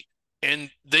everybody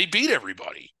and they beat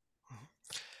everybody.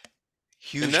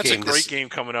 Huge and that's game a great game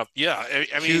coming up. Yeah,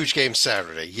 I mean, huge game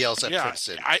Saturday. Yale's at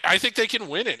Princeton. I think they can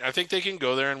win it. I think they can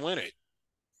go there and win it.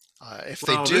 If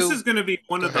Well, they do, this is going to be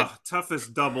one of Go the ahead.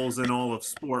 toughest doubles in all of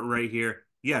sport right here.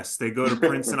 Yes, they go to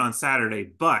Princeton on Saturday,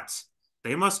 but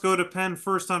they must go to Penn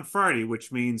first on Friday,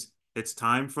 which means it's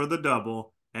time for the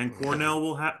double, and Cornell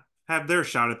will have their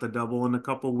shot at the double in a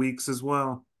couple weeks as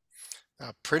well.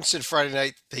 Princeton Friday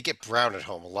night, they get Brown at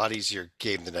home. A lot easier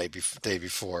game the day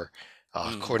before.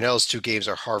 Cornell's 2 games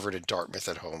are Harvard and Dartmouth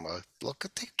at home.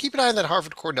 Keep an eye on that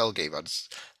Harvard Cornell game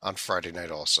on Friday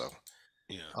night also.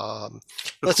 Yeah. The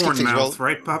Let's keep corn things mouth,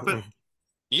 right, Puppet?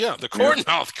 Yeah, the corn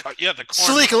mouth cut. Yeah, the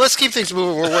corn. Salika, let's keep things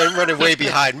moving. We're running way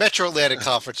behind. Metro Atlantic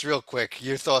Conference, real quick.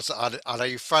 Your thoughts on are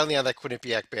you finally on that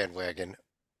Quinnipiac bandwagon,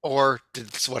 or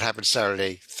did what happened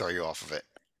Saturday throw you off of it?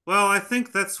 Well, I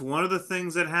think that's one of the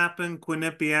things that happened.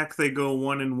 Quinnipiac, they go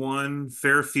 1-1.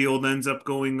 Fairfield ends up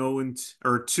going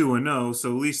 2-0. So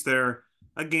at least they're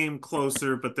a game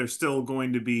closer, but they're still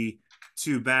going to be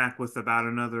 2 back with about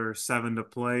another 7 to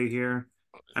play here.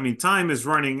 I mean, time is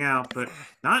running out, but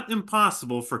not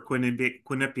impossible for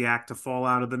Quinnipiac to fall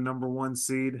out of the number 1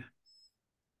 seed.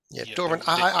 Yeah, Yeah, Dorman,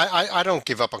 I don't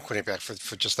give up on Quinnipiac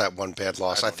for just that one bad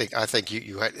loss. I I think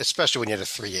you had, especially when you had a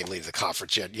 3-game lead of the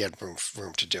conference, you had room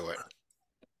to do it.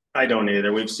 I don't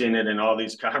either. We've seen it in all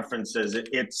these conferences.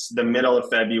 It's the middle of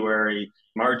February.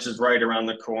 March is right around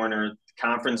the corner.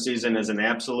 Conference season is an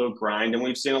absolute grind, and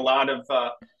we've seen a lot of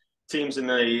teams in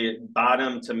the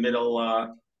bottom to middle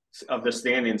of the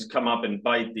standings come up and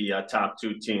bite the top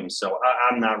 2 teams. So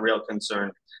I'm not real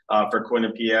concerned for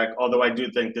Quinnipiac, although I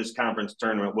do think this conference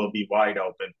tournament will be wide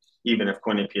open, even if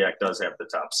Quinnipiac does have the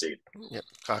top seed. Yep.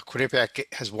 Quinnipiac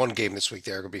has 1 game this week.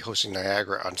 They're going to be hosting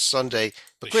Niagara on Sunday.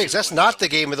 But They Griggs, should that's win not that the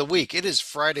game of the week. It is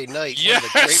Friday night. Yes, One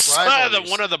of the great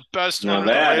rivalries. one of the best Now under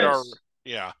the that radar. is-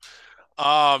 Yeah.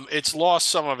 It's lost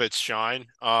some of its shine.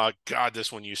 God,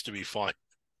 this one used to be fun.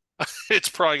 It's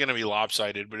probably going to be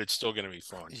lopsided, but it's still going to be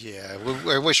fun. Yeah,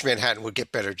 I wish Manhattan would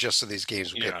get better just so these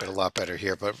games would Yeah. get a lot better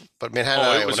here. But Manhattan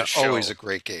Oh, and it was Iowa, a always show. a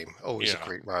great game. Always Yeah. a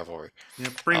great rivalry. Yeah,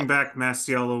 bring back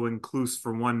Masiello and Cluse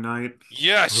for one night.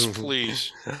 Yes,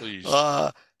 please, please.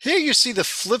 Here you see the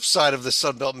flip side of the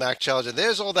Sun Belt MAC Challenge, and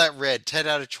there's all that red. 10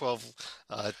 out of 12,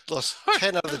 lost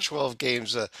 10 out of the 12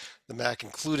 games, the MAC,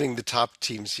 including the top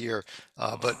teams here.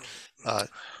 But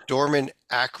Dorman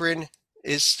Akron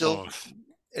is still Oh,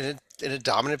 in a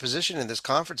dominant position in this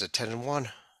conference at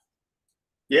 10-1.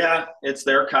 Yeah, it's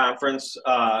their conference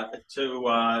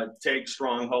to take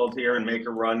stronghold here and make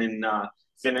a run and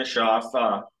finish off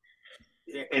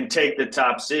and take the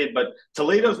top seed. But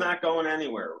Toledo's not going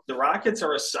anywhere. The Rockets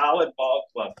are a solid ball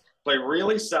club, play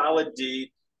really solid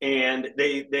D, and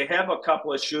they have a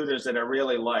couple of shooters that I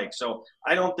really like. So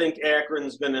I don't think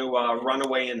Akron's going to run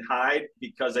away and hide,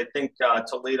 because I think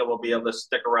Toledo will be able to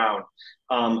stick around.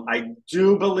 I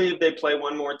do believe they play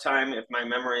one more time, if my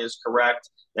memory is correct.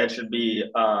 That should be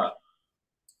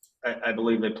I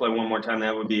believe they play one more time.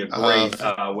 That would be a great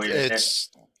way to It's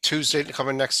Tuesday,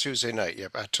 coming next Tuesday night.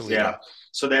 Yep, at Toledo. yeah.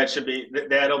 So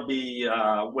that'll be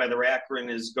whether Akron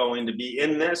is going to be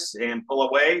in this and pull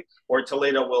away, or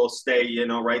Toledo will stay,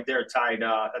 right there tied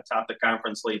atop the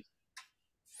conference lead.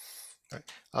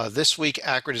 This week,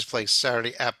 Akron is playing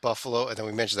Saturday at Buffalo, and then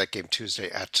we mentioned that game Tuesday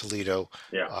at Toledo.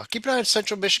 Yeah. Keep an eye on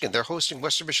Central Michigan. They're hosting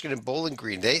Western Michigan and Bowling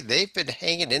Green. They've been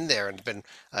hanging in there and been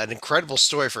an incredible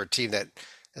story for a team that,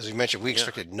 as we mentioned, we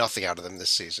expected nothing out of them this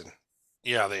season.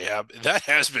 Yeah, they have. That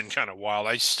has been kind of wild.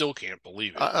 I still can't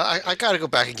believe it. I got to go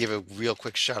back and give a real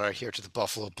quick shout out here to the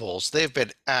Buffalo Bulls. They've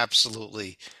been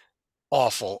absolutely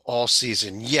awful all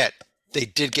season, yet they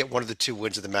did get one of the 2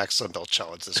 wins of the Max Sunbelt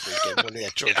Challenge this weekend, winning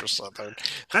at Georgia Southern.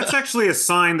 That's actually a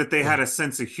sign that they had a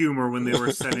sense of humor when they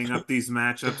were setting up these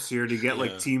matchups here to get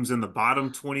like teams in the bottom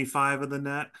 25 of the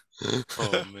net.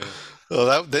 Oh man!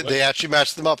 Well, they actually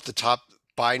matched them up, the top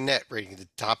by net rating, the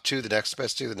top 2, the next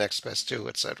best 2, the next best 2,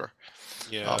 etc.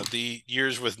 Yeah, the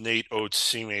years with Nate Oates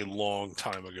seem a long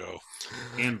time ago.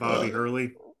 And Bobby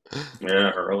Hurley.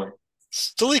 Yeah, Hurley.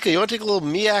 Stalika, you want to take a little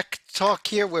MEAC talk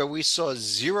here where we saw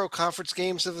 0 conference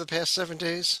games over the past 7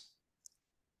 days?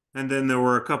 And then there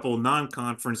were a couple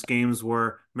non-conference games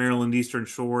where Maryland Eastern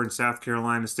Shore and South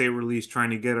Carolina State were at least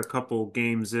trying to get a couple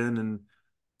games in, and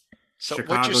So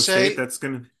Chicago State, that's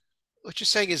going to... What you're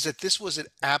saying is that this was an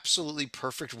absolutely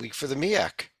perfect week for the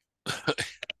MEAC.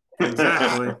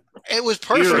 Exactly. It was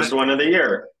perfect. First one of the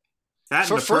year. That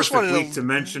For and the first one perfect in week to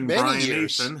mention many Brian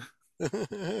years.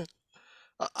 Nathan.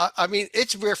 I mean,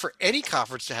 it's rare for any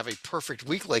conference to have a perfect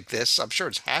week like this. I'm sure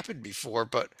it's happened before,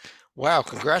 but wow,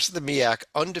 congrats to the MEAC,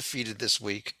 undefeated this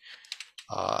week.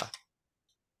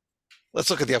 Let's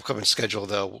look at the upcoming schedule,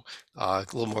 though. A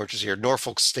little more interesting here.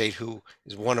 Norfolk State, who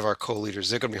is one of our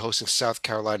co-leaders, they're going to be hosting South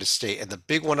Carolina State. And the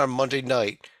big one on Monday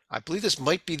night, I believe this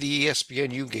might be the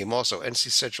ESPNU game also,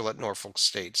 NC Central at Norfolk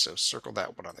State. So circle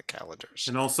that one on the calendars.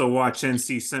 And also watch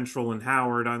NC Central and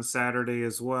Howard on Saturday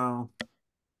as well.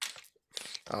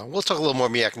 We'll talk a little more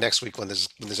MEAC next week when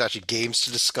there's actually games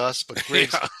to discuss. But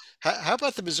Graves, how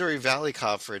about the Missouri Valley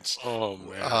Conference? Oh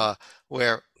man!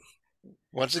 Where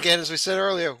once again, as we said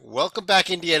earlier, welcome back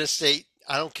Indiana State.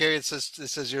 I don't care. It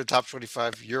says you're top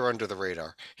 25. You're under the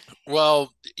radar.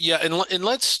 Well, yeah, and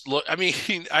let's look. I mean,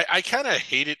 I kind of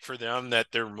hate it for them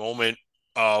that their moment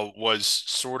was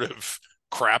sort of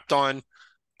crapped on.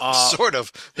 Sort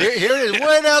of. Here it is.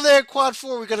 Way down there, quad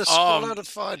 4. We got to scroll out and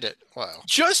find it. Wow.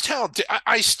 Just how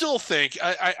I still think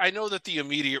I know that the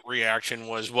immediate reaction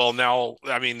was, well, now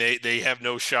I mean they have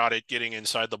no shot at getting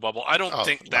inside the bubble. I don't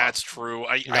think that's true.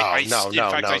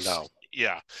 No.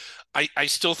 Yeah, I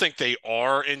still think they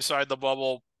are inside the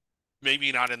bubble.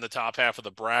 Maybe not in the top half of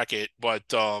the bracket, but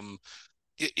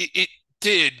it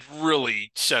did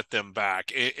really set them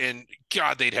back. And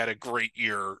God, they'd had a great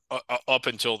year up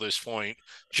until this point.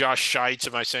 Josh Scheitz,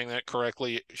 am I saying that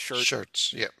correctly?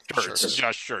 Shirts, yeah.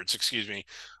 Josh Shirts, excuse me.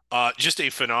 Just a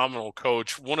phenomenal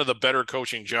coach, one of the better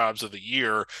coaching jobs of the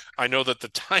year. I know that the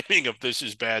timing of this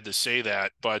is bad to say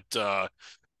that, but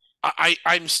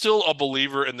I'm still a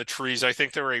believer in the Trees. I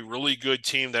think they're a really good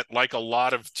team that, like a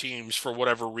lot of teams, for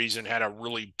whatever reason, had a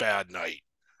really bad night.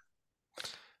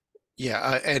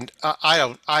 Yeah, and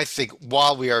I think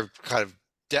while we are kind of,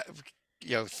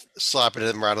 slapping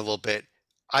them around a little bit,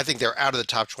 I think they're out of the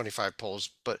top 25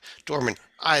 polls. But Dorman,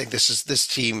 I think this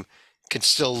team can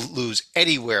still lose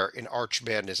anywhere in Arch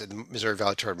Madness in the Missouri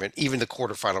Valley Tournament, even the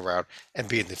quarterfinal round, and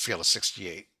be in the field of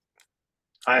 68.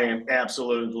 I am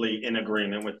absolutely in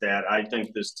agreement with that. I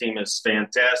think this team is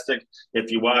fantastic. If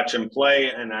you watch them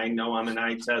play, and I know I'm an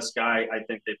eye test guy, I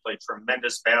think they play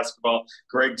tremendous basketball.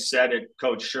 Greg said it.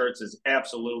 Coach Shirts is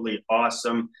absolutely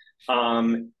awesome.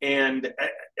 And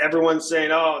everyone's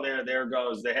saying, "Oh, there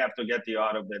goes. They have to get the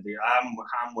auto bid."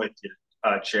 I'm with you,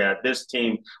 Chad. This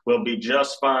team will be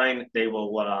just fine. They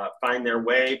will find their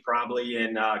way probably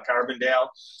in Carbondale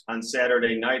on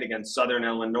Saturday night against Southern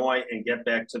Illinois and get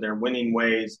back to their winning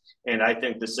ways. And I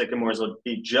think the Sycamores will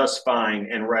be just fine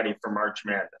and ready for March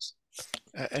Madness.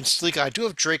 And Sleek, I do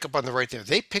have Drake up on the right there.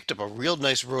 They picked up a real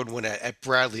nice road win at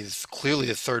Bradley, clearly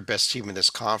the third best team in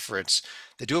this conference.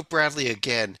 They do have Bradley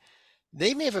again.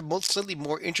 They may have a slightly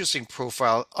more interesting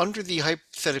profile under the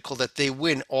hypothetical that they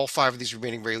win all 5 of these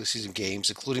remaining regular season games,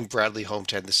 including Bradley home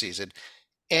to end the season,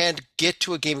 and get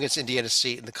to a game against Indiana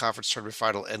State in the conference tournament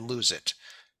final and lose it.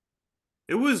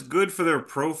 It was good for their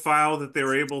profile that they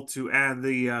were able to add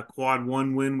the quad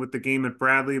 1 win with the game at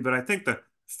Bradley, but I think the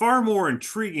far more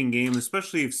intriguing game,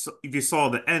 especially if you saw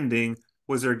the ending,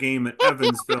 was their game at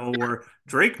Evansville, where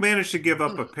Drake managed to give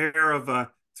up a pair of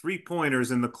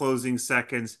 3-pointers in the closing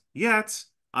seconds, yet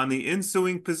on the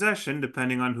ensuing possession,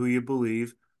 depending on who you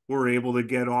believe, were able to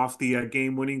get off the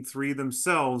game-winning 3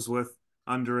 themselves with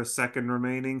under a second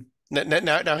remaining.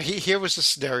 Now, here was the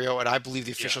scenario, and I believe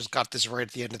the officials got this right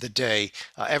at the end of the day.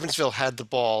 Evansville had the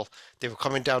ball. They were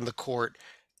coming down the court.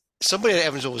 somebody at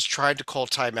Evansville was trying to call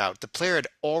timeout. The player had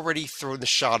already thrown the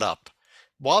shot up.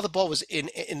 While the ball was in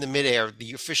the midair,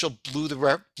 the official blew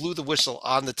the whistle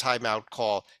on the timeout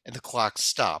call, and the clock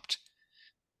stopped.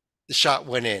 The shot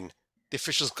went in. The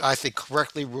officials, I think,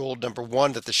 correctly ruled, number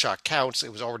one, that the shot counts.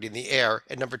 It was already in the air.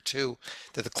 And number two,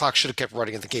 that the clock should have kept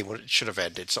running and the game should have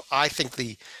ended. So I think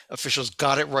the officials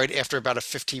got it right after about a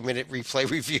 15-minute replay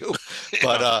review.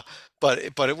 Yeah. But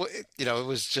it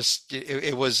was just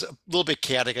it was a little bit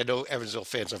chaotic. I know Evansville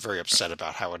fans are very upset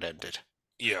about how it ended.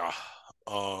 Yeah.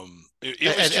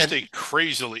 It was just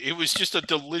it was just a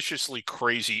deliciously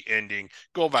crazy ending.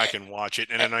 Go back and watch it,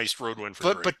 and a nice road win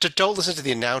for Drake. But don't listen to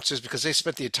the announcers, because they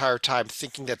spent the entire time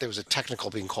thinking that there was a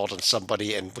technical being called on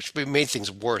somebody, and which made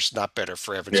things worse, not better,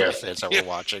 for Evansville fans that were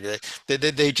watching.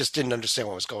 They just didn't understand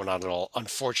what was going on at all,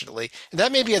 unfortunately. And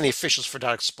that may be on the officials for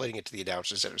not explaining it to the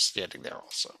announcers that are standing there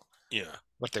also. Yeah.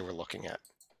 What they were looking at.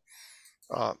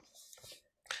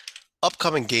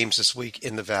 Upcoming games this week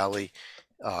in the Valley.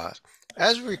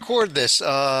 As we record this,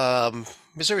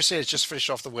 Missouri State has just finished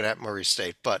off the win at Murray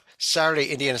State, but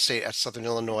Saturday, Indiana State at Southern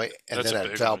Illinois, and That's then a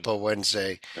at big Valpo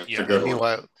Wednesday. Yeah.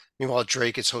 Meanwhile,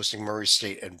 Drake is hosting Murray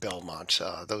State and Belmont.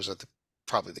 Those are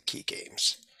probably the key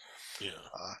games. Yeah.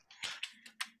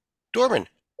 Dorman,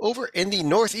 over in the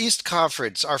Northeast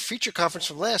Conference, our feature conference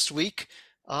from last week,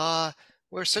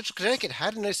 where Central Connecticut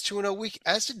had a nice 2-0 week,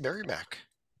 as did Merrimack.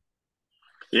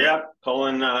 Yeah,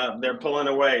 they're pulling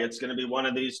away. It's going to be one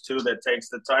of these two that takes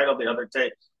the title. The other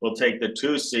will take the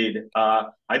 2 seed. I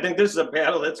think this is a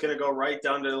battle that's going to go right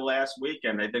down to the last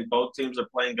weekend. I think both teams are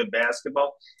playing good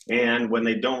basketball, and when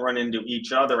they don't run into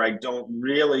each other, I don't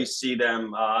really see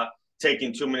them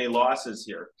taking too many losses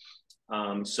here.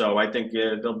 So I think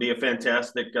there'll be a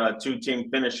fantastic 2-team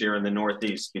finish here in the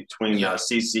Northeast between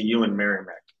CCU and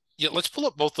Merrimack. Yeah, let's pull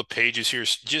up both the pages here,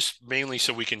 just mainly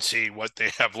so we can see what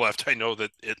they have left. I know that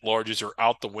larges are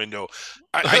out the window.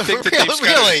 I think that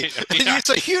really. Yeah.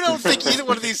 So you don't think either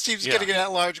one of these teams is getting an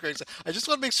at-large grade? I just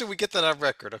want to make sure we get that on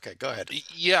record. Okay, go ahead.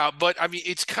 Yeah, but I mean,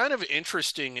 it's kind of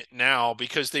interesting now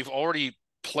because they've already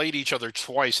played each other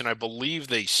twice, and I believe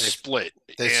they split.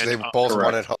 They both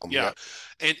won at home. Yeah.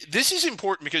 And this is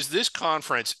important because this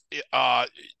conference,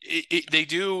 they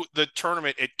do the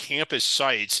tournament at campus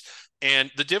sites.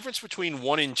 And the difference between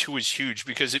 1 and 2 is huge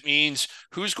because it means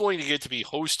who's going to get to be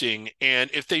hosting. And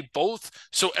if they both,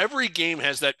 so every game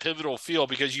has that pivotal feel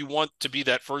because you want to be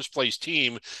that first place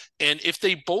team. And if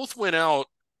they both win out,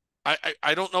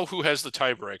 I don't know who has the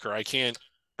tiebreaker. I can't.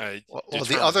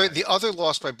 The other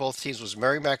loss by both teams was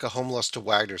Merrimack, a home loss to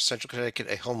Wagner, Central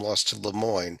Connecticut, a home loss to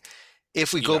Lemoyne.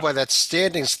 If we go by that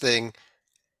standings thing,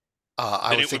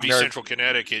 I would think it would be Central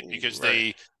Connecticut because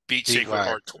they beat Sacred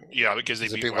Heart. Yeah, because they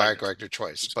beat Wagner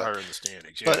twice. But higher in the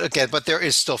standings. Yeah. But there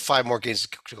is still 5 more games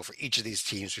to go for each of these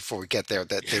teams before we get there.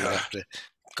 That they would have to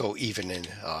go even in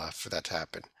for that to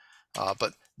happen.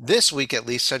 But this week, at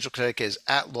least, Central Connecticut is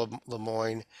at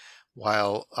Lemoyne,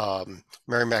 while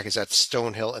Merrimack is at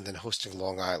Stonehill and then hosting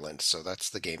Long Island. So that's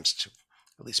the games to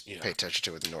at least pay attention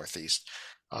to in the Northeast.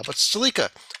 But Stalika,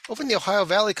 over in the Ohio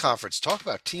Valley Conference, talk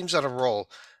about teams on a roll.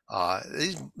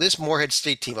 This Morehead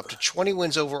State team up to 20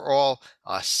 wins overall,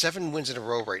 7 wins in a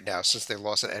row right now since they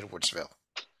lost at Edwardsville.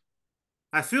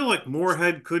 I feel like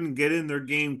Morehead couldn't get in their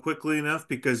game quickly enough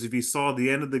because if you saw the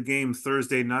end of the game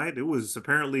Thursday night, it was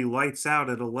apparently lights out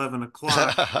at 11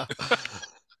 o'clock.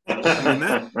 I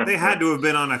mean, they had to have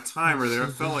been on a timer there.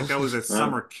 It felt like I was at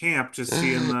summer camp just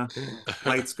seeing the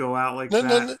lights go out like that.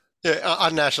 No. Yeah,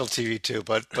 on national TV too,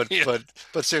 but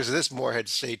seriously, this Morehead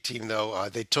State team though,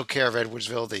 they took care of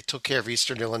Edwardsville, they took care of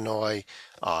Eastern Illinois.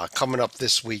 Coming up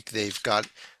this week, they've got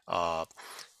a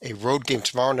road game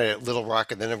tomorrow night at Little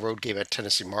Rock, and then a road game at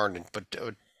Tennessee Martin.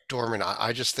 But Dorman,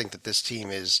 I just think that this team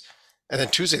is, and then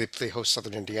Tuesday they host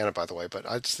Southern Indiana, by the way. But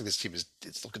I just think this team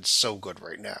it's looking so good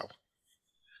right now.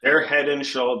 They're head and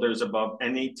shoulders above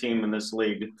any team in this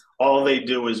league. All they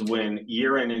do is win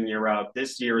year in and year out.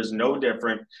 This year is no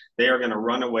different. They are going to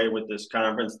run away with this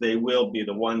conference. They will be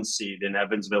the 1 seed in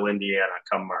Evansville, Indiana,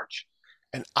 come March.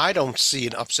 And I don't see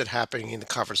an upset happening in the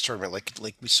conference tournament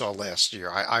like we saw last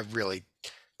year. I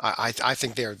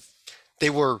think they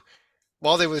were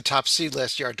while they were the top seed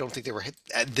last year. I don't think they were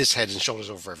this head and shoulders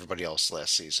over everybody else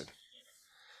last season.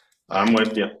 I'm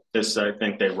with you. I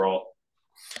think they roll.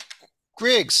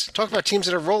 Griggs, talk about teams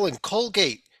that are rolling.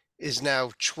 Colgate is now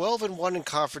 12-1 in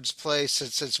conference play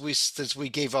since we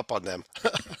gave up on them.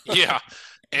 Yeah,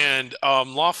 and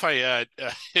Lafayette.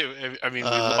 I mean, we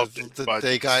loved it, but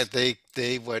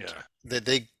they went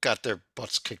They got their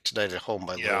butts kicked tonight at home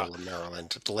by Yeah. Loyola,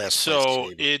 Maryland, the last place So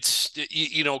team. it's,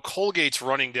 Colgate's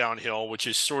running downhill, which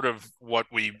is sort of what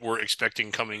we were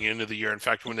expecting coming into the year. In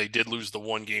fact, when they did lose the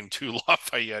one game to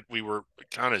Lafayette, we were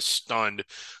kind of stunned.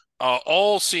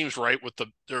 All seems right with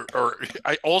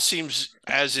all seems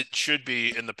as it should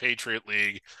be in the Patriot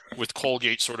League, with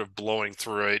Colgate sort of blowing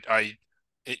through it.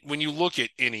 When you look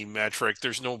at any metric,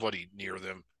 there's nobody near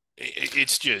them.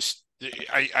 It's just,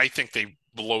 I think they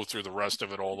blow through the rest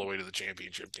of it all the way to the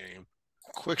championship game.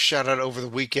 Quick shout out over the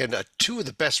weekend. Two of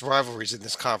the best rivalries in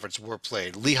this conference were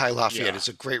played. Lehigh Lafayette Yeah. is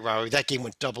a great rivalry. That game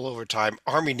went double overtime.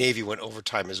 Army Navy went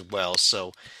overtime as well.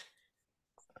 So,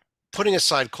 putting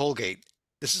aside Colgate,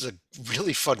 this is a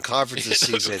really fun conference this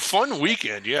season. Fun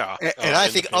weekend, yeah. And I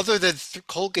think other than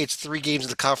Colgate's 3 games in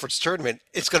the conference tournament,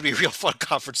 it's going to be a real fun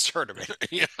conference tournament.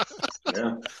 Yeah.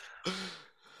 Yeah.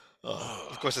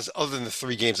 Of course, it's other than the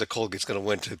 3 games that Colgate's going to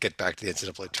win to get back to the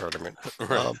NCAA tournament.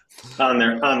 Right.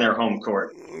 On their home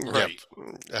court. Right.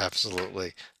 Yep,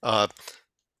 absolutely.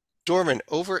 Dorman,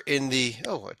 over in the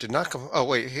it did not come. Oh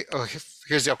wait,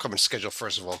 here's the upcoming schedule.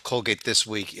 First of all, Colgate this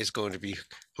week is going to be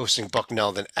hosting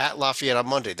Bucknell, then at Lafayette on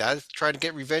Monday. That's trying to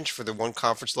get revenge for their one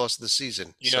conference loss of the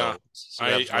season. Yeah, So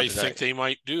I think they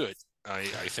might do it. I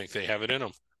think they have it in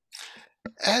them.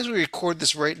 as we record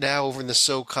this right now over in the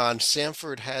SoCon,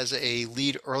 Samford has a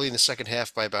lead early in the second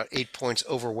half by about 8 points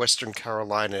over Western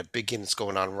Carolina. A big game that's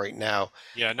going on right now.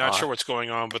 Yeah, not sure what's going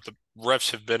on, but the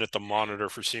refs have been at the monitor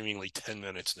for seemingly 10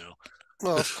 minutes now.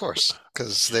 Well, of course,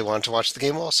 because they wanted to watch the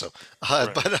game also.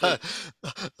 Right. But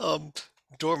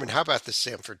Dorman, how about the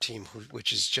Samford team,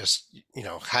 which is just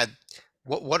had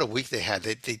what a week they had.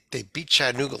 They beat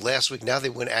Chattanooga last week. Now they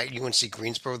win at UNC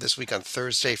Greensboro this week on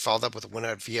Thursday. Followed up with a win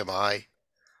at VMI.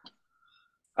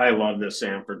 I love this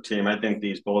Samford team. I think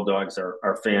these Bulldogs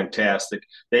are fantastic.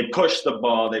 They push the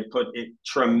ball. They put a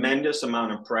tremendous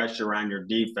amount of pressure on your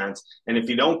defense. And if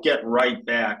you don't get right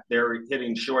back, they're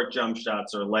hitting short jump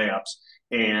shots or layups.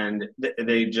 And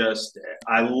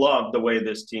I love the way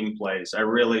this team plays. I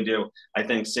really do. I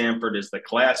think Samford is the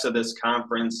class of this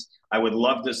conference. I would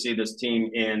love to see this team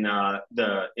in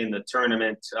the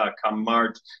tournament come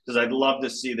March, because I'd love to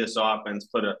see this offense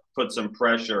put some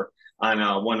pressure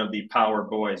on one of the power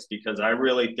boys, because I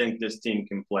really think this team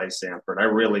can play Samford. I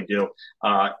really do.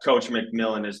 Coach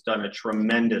McMillan has done a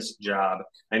tremendous job.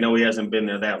 I know he hasn't been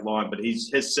there that long, but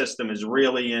his system is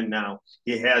really in now.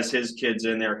 He has his kids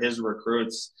in there, his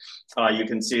recruits. You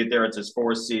can see it there. It's his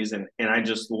 4th season, and I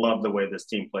just love the way this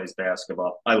team plays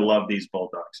basketball. I love these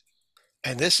Bulldogs.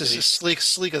 And this is a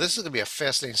Sleeka. This is going to be a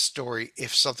fascinating story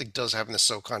if something does happen in the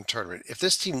SoCon tournament. If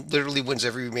this team literally wins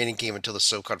every remaining game until the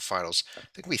SoCon finals,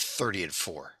 they can be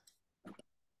 30-4.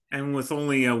 And with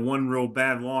only one real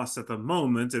bad loss at the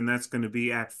moment, and that's going to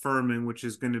be at Furman, which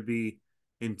is going to be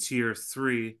in Tier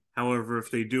 3. However, if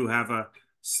they do have a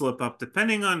slip up,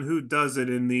 depending on who does it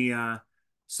in the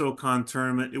SoCon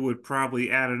tournament, it would probably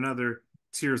add another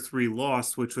Tier 3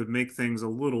 loss, which would make things a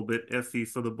little bit iffy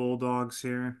for the Bulldogs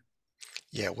here.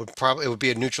 Yeah, it would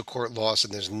be a neutral court loss,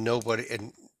 and there's nobody,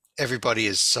 and everybody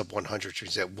is sub 100, which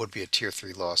means that would be a Tier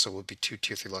 3 loss. So it would be 2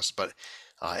 Tier 3 losses, but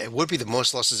it would be the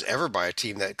most losses ever by a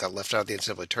team that got left out of the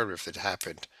NCAA tournament if it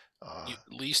happened.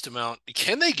 Least amount.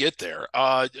 Can they get there?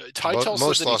 Ty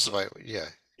most losses by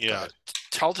yeah.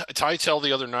 Tell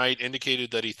the other night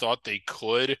indicated that he thought they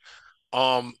could.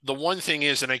 The one thing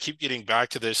is, and I keep getting back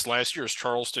to this, last year's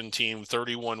Charleston team,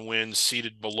 31 wins,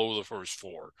 seated below the first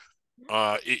 4.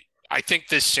 I think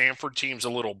this Samford team's a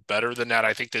little better than that.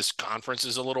 I think this conference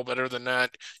is a little better than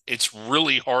that. It's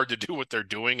really hard to do what they're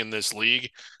doing in this league.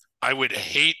 I would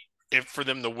hate for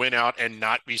them to win out and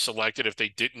not be selected if they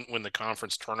didn't win the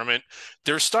conference tournament.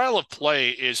 Their style of play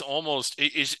is almost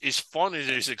is fun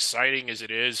and as exciting as it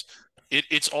is.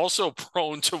 It's also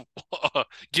prone to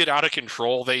get out of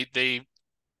control. They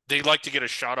like to get a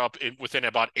shot up within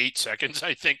about 8 seconds.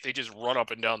 I think they just run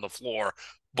up and down the floor,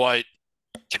 but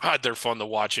God, they're fun to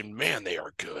watch, and man, they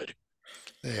are good.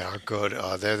 They are good.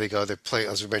 There they go. They're playing,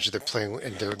 as we mentioned, they're playing,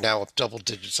 and they're now up double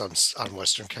digits on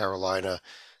Western Carolina.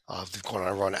 They've gone on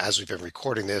a run as we've been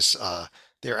recording this.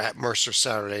 They're at Mercer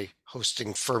Saturday,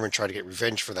 hosting Furman, trying to get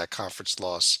revenge for that conference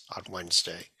loss on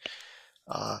Wednesday.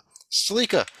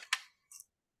 Salika,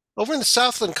 over in the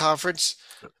Southland Conference,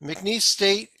 McNeese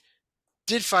State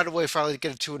did find a way finally to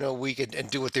get a 2-0 week and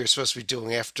do what they were supposed to be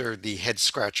doing after the head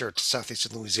scratcher to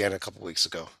Southeastern Louisiana a couple weeks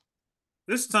ago.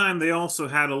 This time they also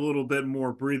had a little bit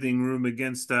more breathing room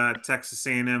against Texas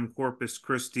A&M Corpus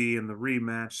Christi in the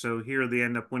rematch. So here they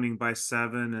end up winning by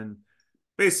 7, and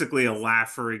basically a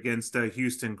laugher against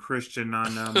Houston Christian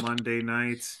on Monday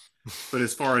night. But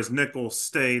as far as Nicholls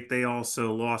State, they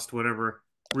also lost whatever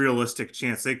realistic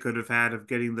chance they could have had of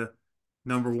getting the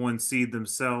number 1 seed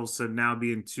themselves. So now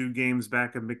being 2 games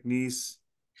back of McNeese,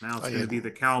 now it's going to be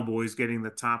the Cowboys getting the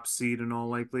top seed in all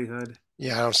likelihood.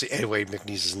 Yeah, I don't see any way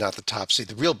McNeese is not the top seed.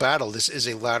 The real battle, this is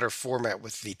a ladder format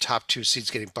with the top 2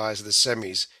 seeds getting buys of the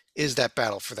semis, is that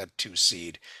battle for that 2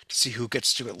 seed to see who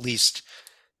gets to at least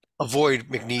avoid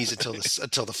McNeese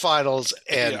until the finals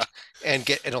and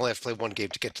only have to play 1 game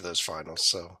to get to those finals.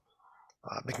 So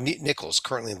Nichols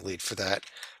currently in the lead for that.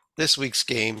 This week's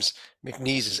games,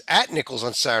 McNeese is at Nichols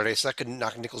on Saturday, so that could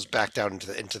knock Nichols back down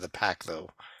into the pack though.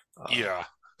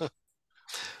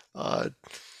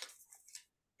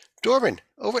 Dorman,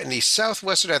 over in the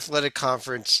Southwestern Athletic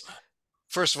Conference,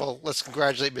 first of all, let's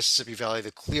congratulate Mississippi Valley,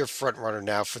 the clear front runner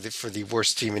now for the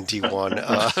worst team in D1.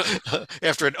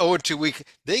 After an 0-2 week,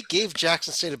 they gave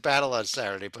Jackson State a battle on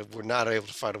Saturday, but were not able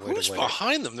to find a way to win. Who's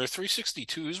behind them? They're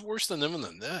 362. Who's worse than them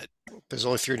than that? There's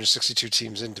only 362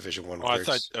 teams in Division 1. Oh, I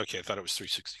thought it was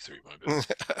 363. My bad.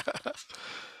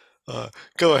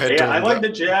 Go ahead. Yeah, I like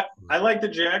the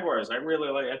Jaguars. I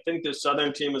think the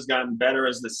Southern team has gotten better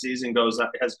as the season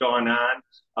has gone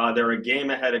on. They're a game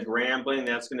ahead of Grambling.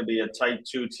 That's going to be a tight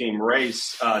 2-team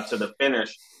race to the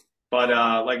finish. But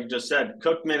like you just said,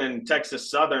 Cookman and Texas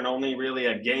Southern only really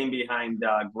a game behind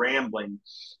Grambling.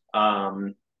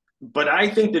 But I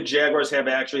think the Jaguars have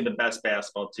actually the best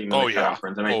basketball team in the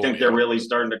conference. And I think they're really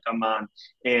starting to come on.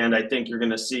 And I think you're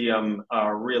going to see them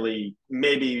really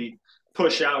maybe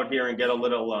push out here and get a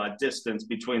little distance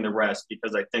between the rest,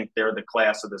 because I think they're the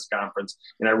class of this conference.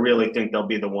 And I really think they'll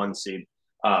be the 1 seed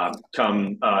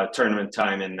come tournament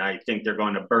time. And I think they're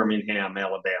going to Birmingham,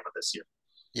 Alabama this year.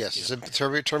 Yes, the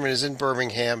tournament is in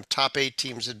Birmingham. Top 8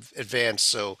 teams advance,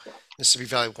 so Mississippi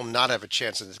Valley will not have a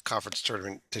chance in the conference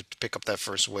tournament to pick up that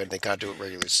first win. They got to do it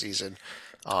regular season.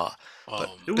 But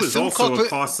it was also a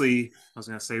costly. I was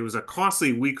going to say it was a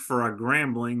costly week for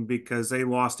Grambling because they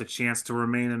lost a chance to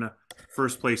remain in a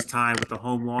first place tie with the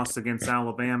home loss against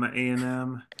Alabama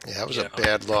A&M. Yeah, that was a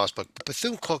bad loss. But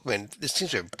Bethune-Cookman, this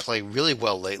seems to play really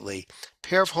well lately.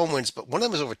 Pair of home wins, but one of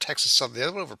them was over Texas Southern, the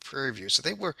other one over Prairie View. So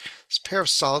they were a pair of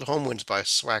solid home wins by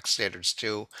SWAC standards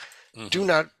too. Mm-hmm.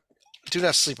 Do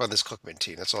not sleep on this Cookman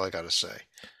team. That's all I got to say.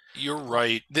 You're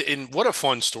right. And what a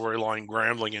fun storyline,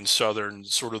 Grambling and Southern,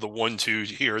 sort of the 1-2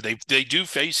 here. They do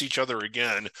face each other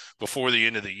again before the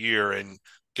end of the year. And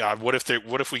God, what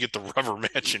if we get the rubber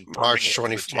match in March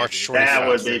 25th? That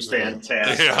would be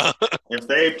fantastic. Yeah. If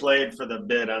they played for the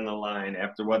bid on the line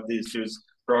after what these 2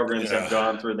 programs have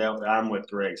gone through, that I'm with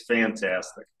Greg.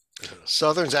 Fantastic.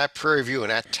 Southern's at Prairie View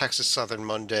and at Texas Southern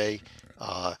Monday.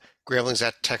 Grambling's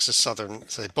at Texas Southern,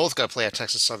 so they both got to play at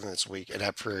Texas Southern this week, and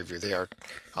at Prairie View. They are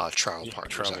trial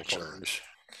partners.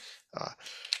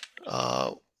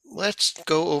 Let's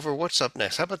go over what's up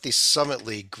next. How about the Summit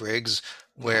League, Griggs,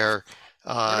 where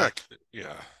I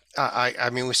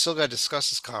mean, we still got to discuss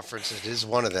this conference. It is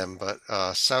one of them, but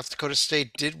South Dakota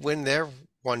State did win their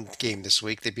 1 game this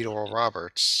week. They beat Oral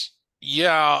Roberts.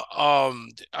 Yeah,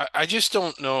 I just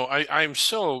don't know. I'm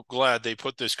so glad they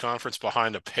put this conference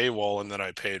behind a paywall and that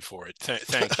I paid for it.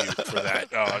 Thank you for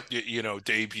that,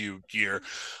 debut year.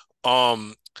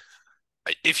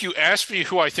 If you ask me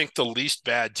who I think the least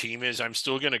bad team is, I'm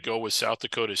still going to go with South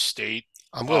Dakota State.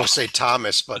 I'm going to say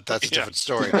Thomas, but that's a different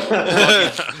story.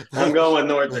 I'm going with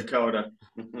North Dakota.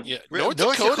 Yeah, North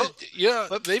Dakota. Yeah,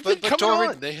 but they've been coming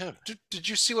on. They have. Did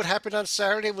you see what happened on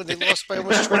Saturday when they lost by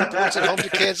almost 20 points at home to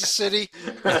Kansas City?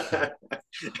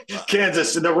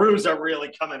 Kansas, the Roos are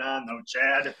really coming on, though,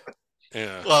 Chad.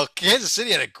 Yeah. Well, Kansas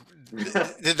City had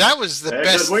that was the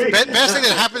best thing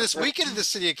that happened this weekend in the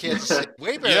city of Kansas City.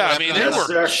 Way better. Yeah, I mean, they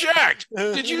were jacked.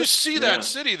 Did you see that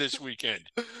city this weekend?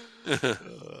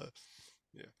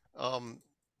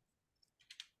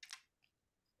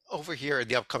 Over here in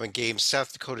the upcoming games,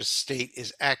 South Dakota State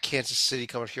is at Kansas City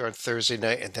coming here on Thursday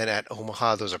night, and then at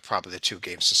Omaha. Those are probably the 2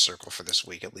 games to circle for this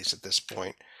week, at least at this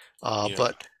point.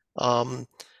 But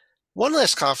one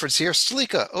last conference here,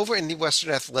 Salika, over in the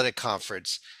Western Athletic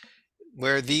Conference,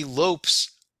 where the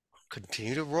Lopes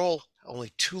continue to roll.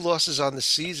 Only 2 losses on the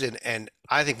season, and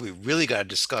I think we really got to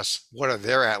discuss what are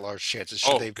their at-large chances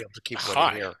should they be able to keep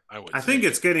winning here. I think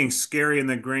it's getting scary in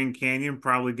the Grand Canyon,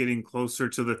 probably getting closer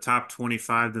to the top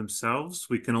 25 themselves.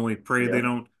 We can only pray they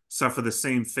don't suffer the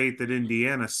same fate that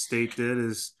Indiana State did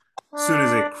as soon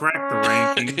as they cracked the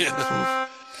rankings.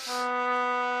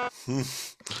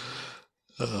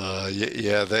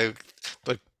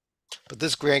 But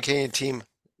this Grand Canyon team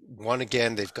won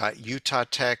again. They've got Utah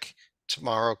Tech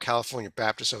tomorrow, California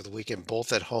Baptist over the weekend,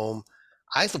 both at home.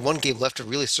 I think the 1 game left to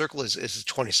really circle is the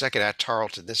 22nd at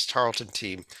Tarleton. This Tarleton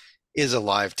team is a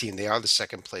live team. They are the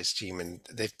second place team, and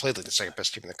they've played like the second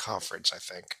best team in the conference, I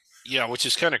think. Yeah, which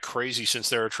is kind of crazy since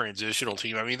they're a transitional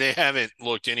team. I mean, they haven't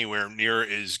looked anywhere near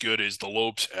as good as the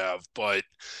Lopes have, but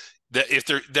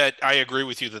I agree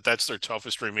with you that that's their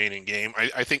toughest remaining game.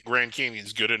 I think Grand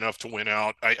Canyon's good enough to win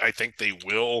out. I think they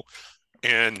will,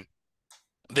 and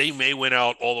they may win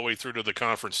out all the way through to the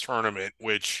conference tournament,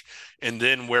 and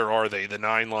then where are they? The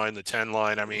 9 line, the 10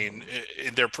 line. I mean,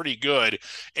 they're pretty good.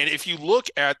 And if you look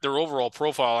at their overall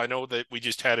profile, I know that we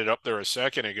just had it up there a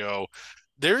second ago.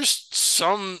 There's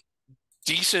some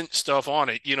decent stuff on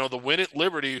it. The win at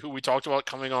Liberty, who we talked about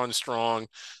coming on strong.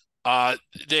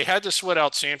 They had to sweat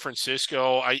out San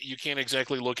Francisco. You can't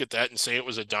exactly look at that and say it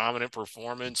was a dominant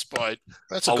performance, but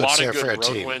That's a a good lot of San good Fran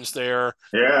road team. wins there.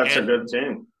 Yeah, it's And a good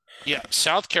team. yeah,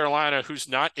 South Carolina, who's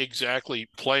not exactly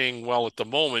playing well at the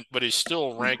moment, but is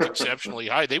still ranked exceptionally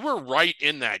high. They were right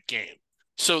in that game.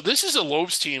 So this is a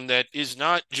Lopes team that is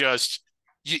not just,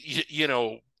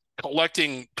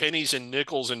 collecting pennies and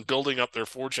nickels and building up their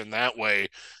fortune that way.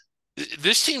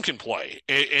 This team can play,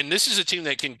 and this is a team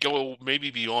that can go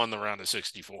maybe beyond the round of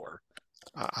 64.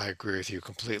 I agree with you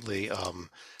completely.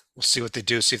 We'll see what they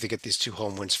do. See if they get these 2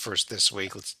 home wins first this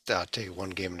week. Let's take one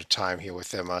game at a time here with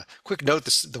them. Quick note: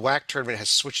 the WAC tournament has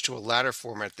switched to a ladder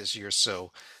format this year,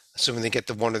 so assuming they get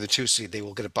the 1 or the 2 seed, they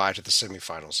will get a bye to the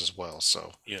semifinals as well.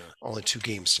 So Yeah, only 2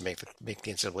 games to make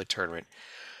the NCAA tournament.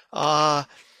 Uh,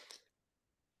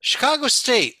 Chicago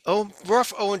State,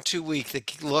 rough 0-2 week. The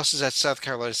losses at South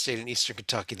Carolina State and Eastern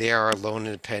Kentucky. They are a lone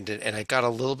independent, and I got a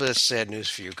little bit of sad news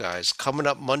for you guys. Coming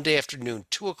up Monday afternoon,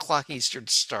 2 o'clock Eastern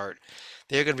start.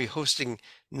 They're going to be hosting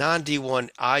non-D1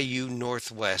 IU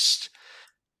Northwest.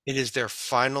 It is their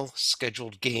final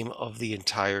scheduled game of the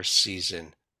entire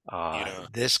season. Yeah.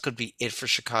 This could be it for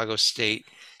Chicago State,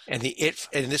 and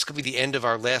this could be the end of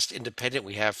our last independent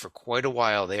we have for quite a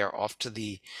while. They are off to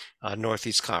the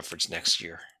Northeast Conference next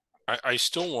year. I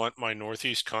still want my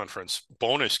Northeast Conference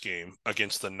bonus game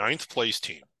against the 9th place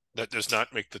team that does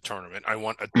not make the tournament. I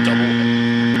want a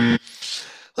double.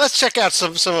 Let's check out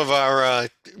some of our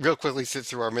real quickly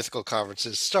through our mythical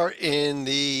conferences. Start in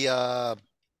the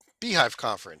Beehive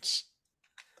Conference,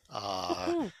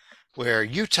 where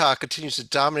Utah continues to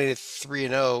dominate at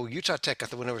 3-0. Utah Tech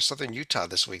got the win over Southern Utah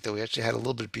this week, though we actually had a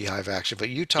little bit of Beehive action. But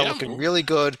Utah looking really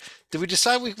good. Did we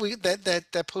decide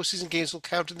that postseason games will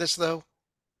count in this though?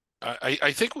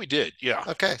 I think we did, yeah.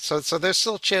 Okay, so there's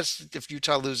still a chance if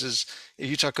Utah loses, if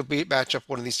Utah could match up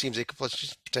one of these teams, they could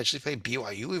potentially play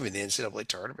BYU even in the NCAA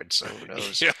tournament. So who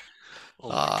knows? Yeah. Oh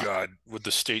my God, would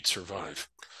the state survive?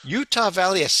 Utah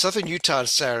Valley has Southern Utah on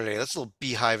Saturday. That's a little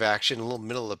Beehive action, a little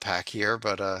middle of the pack here,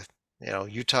 but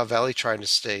Utah Valley trying to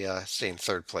stay in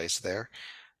 3rd place there.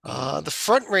 The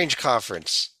Front Range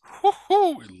Conference.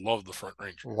 Woohoo! We love the Front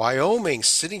Range. Wyoming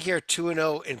sitting here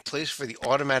 2-0 in place for the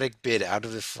automatic bid out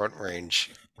of the Front Range.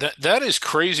 That is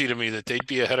crazy to me that they'd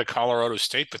be ahead of Colorado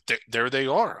State, but there they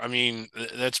are. I mean,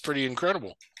 that's pretty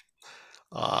incredible.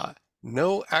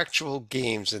 No actual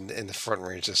games in the Front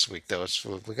Range this week, though.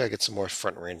 We gotta get some more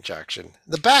Front Range action.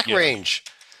 The Back Range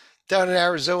down in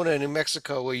Arizona and New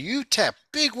Mexico, where UTEP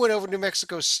big win over New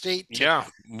Mexico State.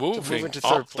 Moving into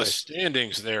up 3rd the place.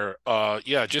 standings there.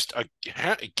 Just a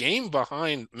game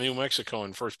behind New Mexico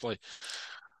in 1st place.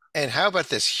 And how about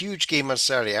this huge game on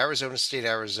Saturday? Arizona State,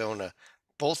 Arizona.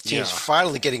 Both teams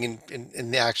finally getting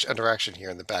in the under action here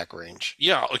in the Back Range.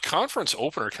 Yeah, a conference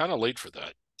opener, kind of late for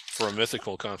that, for a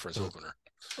mythical conference opener.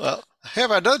 Well, how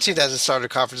about another team that hasn't started a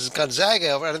conference is Gonzaga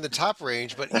over in the Top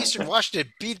Range, but Eastern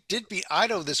Washington did beat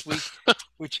Idaho this week,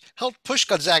 which helped push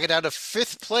Gonzaga down to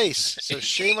 5th place. So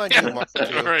shame on you, Mark.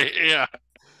 Right, yeah.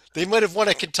 They might have won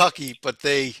at Kentucky, but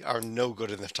they are no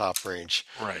good in the Top Range.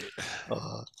 Right.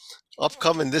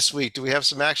 Upcoming this week, do we have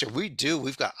some action? We do.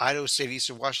 We've got Idaho State,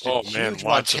 Eastern Washington, huge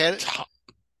Montana State,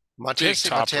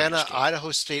 Montana,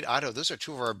 Idaho State, Idaho. Those are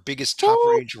 2 of our biggest Top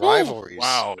Range rivalries.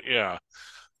 Wow, yeah.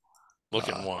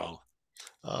 Looking wild.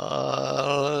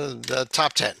 The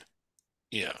top 10.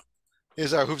 Yeah.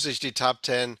 Here's our Hoops HD top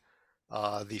 10.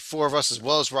 The 4 of us, as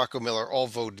well as Rocco Miller, all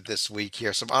voted this week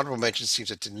here. Some honorable mentions, teams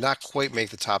that did not quite make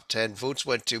the top 10. Votes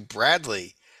went to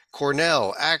Bradley,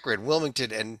 Cornell, Akron,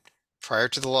 Wilmington, and prior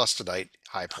to the loss tonight,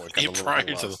 High Point. They'd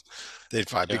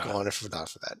probably be gone if not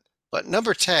for that. But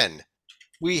number 10,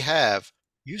 we have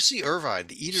UC Irvine,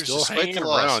 the Eaters, still hanging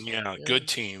around. Yeah, good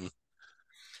team.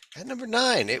 At number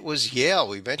 9, it was Yale.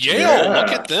 We mentioned Yale. Look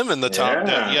at them in the top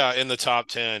 10. Yeah, in the top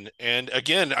 10. And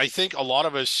again, I think a lot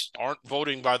of us aren't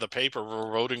voting by the paper.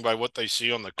 We're voting by what they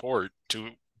see on the court,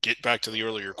 to get back to the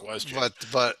earlier question.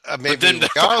 But maybe we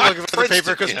are looking for the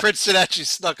paper because Princeton actually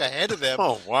snuck ahead of them.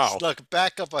 Oh, wow. Snuck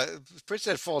back up.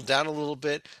 Princeton had fallen down a little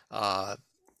bit.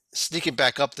 sneaking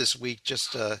back up this week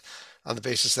just on the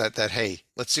basis that hey,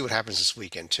 let's see what happens this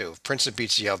weekend too. If Princeton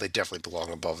beats Yale, they definitely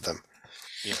belong above them.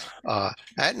 Yeah.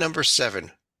 At number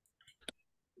 7,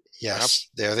 yes,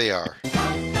 there they are.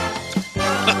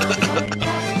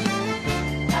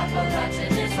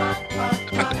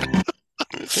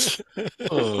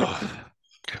 Oh,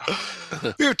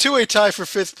 We have a two-way tie for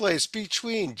 5th place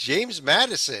between James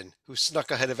Madison, who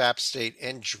snuck ahead of App State,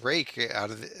 and Drake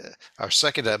out of our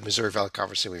second Missouri Valley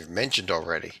Conference team we've mentioned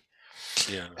already.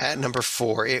 yeah. At number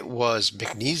 4, it was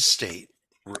McNeese State.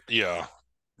 Yeah.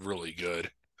 Really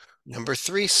good. Number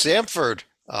 3, Samford,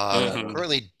 Mhm.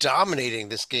 currently dominating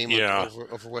this game Yeah.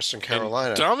 over Western And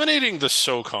Carolina. dominating the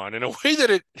SoCon in a way that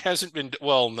it hasn't been.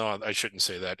 Well, no, I shouldn't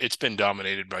say that. It's been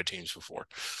dominated by teams before.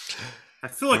 I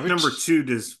feel like number 2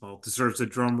 deserves a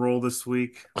drum roll this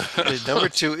week. Number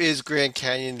 2 is Grand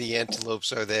Canyon. The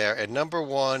Antelopes are there. And number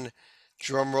 1,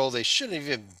 drum roll, they shouldn't have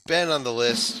even been on the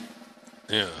list,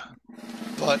 Yeah.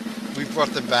 but we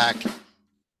brought them back.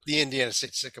 The Indiana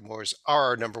State Sycamores are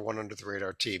our number 1 under the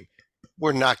radar team.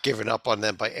 We're not giving up on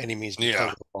them by any means because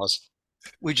Yeah. of the loss.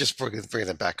 We just bring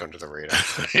them back under the radar.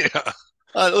 Yeah.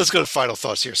 Let's go to final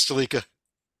thoughts here. Stalika.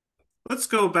 Let's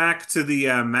go back to the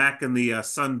MAC and the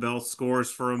Sun Belt scores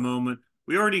for a moment.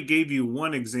 We already gave you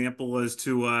one example as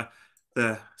to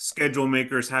the schedule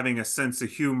makers having a sense of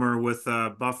humor with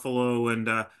Buffalo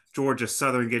and Georgia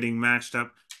Southern getting matched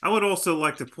up. I would also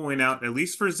like to point out, at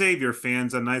least for Xavier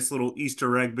fans, a nice little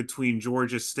Easter egg between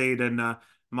Georgia State and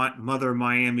Mother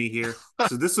Miami here.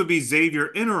 So this would be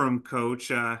Xavier interim coach.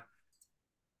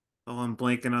 I'm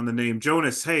blanking on the name.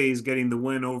 Jonas Hayes getting the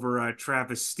win over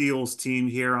Travis Steele's team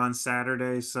here on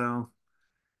Saturday. So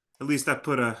at least that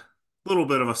put a little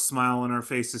bit of a smile on our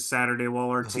faces Saturday while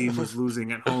our team was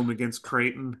losing at home against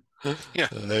Creighton. Yeah.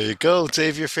 There you go.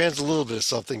 Xavier fans, a little bit of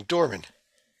something. Dorman.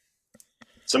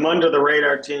 Some under the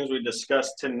radar teams we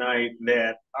discussed tonight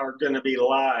that are going to be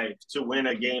live to win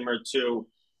a game or two.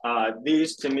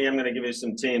 These, to me, I'm going to give you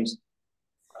some teams,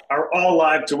 are all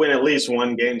live to win at least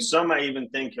one game. Some I even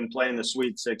think can play in the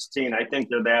Sweet 16. I think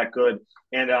they're that good.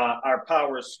 And our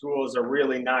power schools are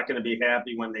really not going to be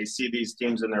happy when they see these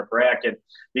teams in their bracket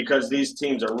because these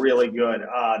teams are really good.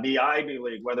 The Ivy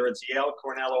League, whether it's Yale,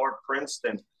 Cornell, or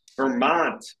Princeton,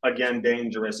 Vermont, again,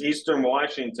 dangerous. Eastern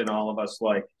Washington, all of us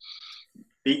like.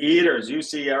 The Eaters,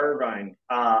 UC Irvine,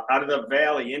 out of the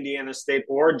Valley, Indiana State,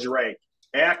 or Drake.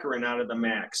 Akron out of the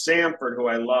MAC. Samford, who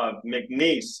I love.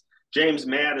 McNeese, James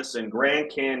Madison, Grand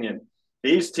Canyon.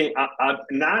 These teams,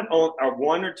 not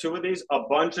one or two of these, a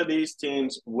bunch of these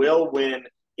teams will win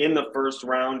in the first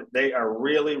round. They are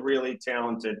really, really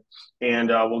talented, and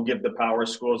we'll give the power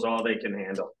schools all they can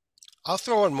handle. I'll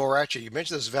throw one more at you. You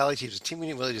mentioned those Valley teams, a team we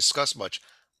didn't really discuss much.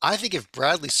 I think if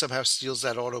Bradley somehow steals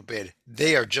that auto bid,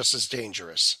 they are just as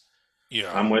dangerous.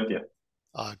 Yeah. I'm with you.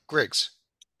 Griggs.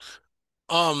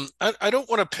 I don't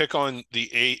want to pick on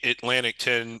the Atlantic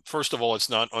 10. First of all, it's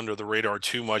not under the radar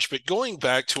too much, but going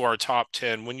back to our top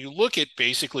 10, when you look at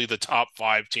basically the top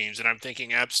 5 teams, and I'm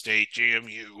thinking App State,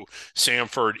 JMU,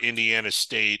 Samford, Indiana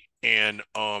State, and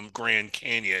Grand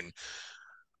Canyon,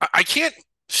 I can't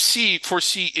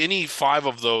foresee any 5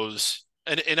 of those,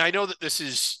 and I know that this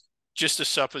is just a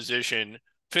supposition,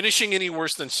 finishing any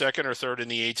worse than second or third in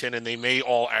the A10, and they may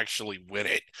all actually win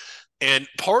it. And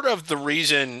part of the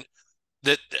reason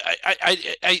that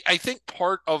I think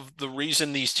part of the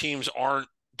reason these teams aren't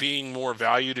being more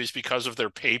valued is because of their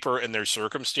paper and their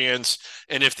circumstance.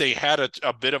 And if they had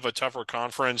a bit of a tougher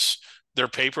conference, their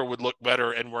paper would look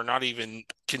better, and we're not even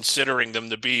considering them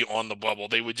to be on the bubble.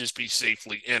 They would just be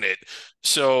safely in it.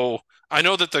 So I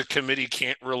know that the committee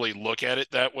can't really look at it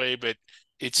that way, but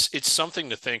it's something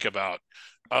to think about.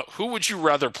 Who would you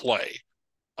rather play?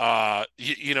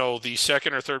 The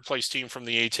second or third place team from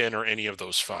the A10 or any of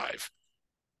those 5?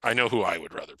 I know who I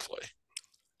would rather play.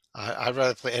 I'd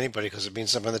rather play anybody because it means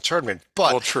something in the tournament.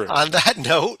 But Well, true. on that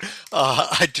note,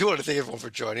 I do want to thank everyone for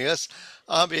joining us.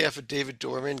 On behalf of David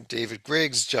Dorman, David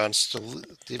Griggs,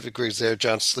 David Griggs there,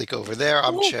 John Sleek over there,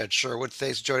 I'm Chad Sherwood.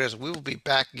 Thanks for joining us. We will be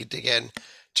back again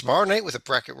tomorrow night with a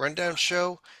bracket rundown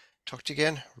show. Talk to you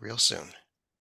again real soon.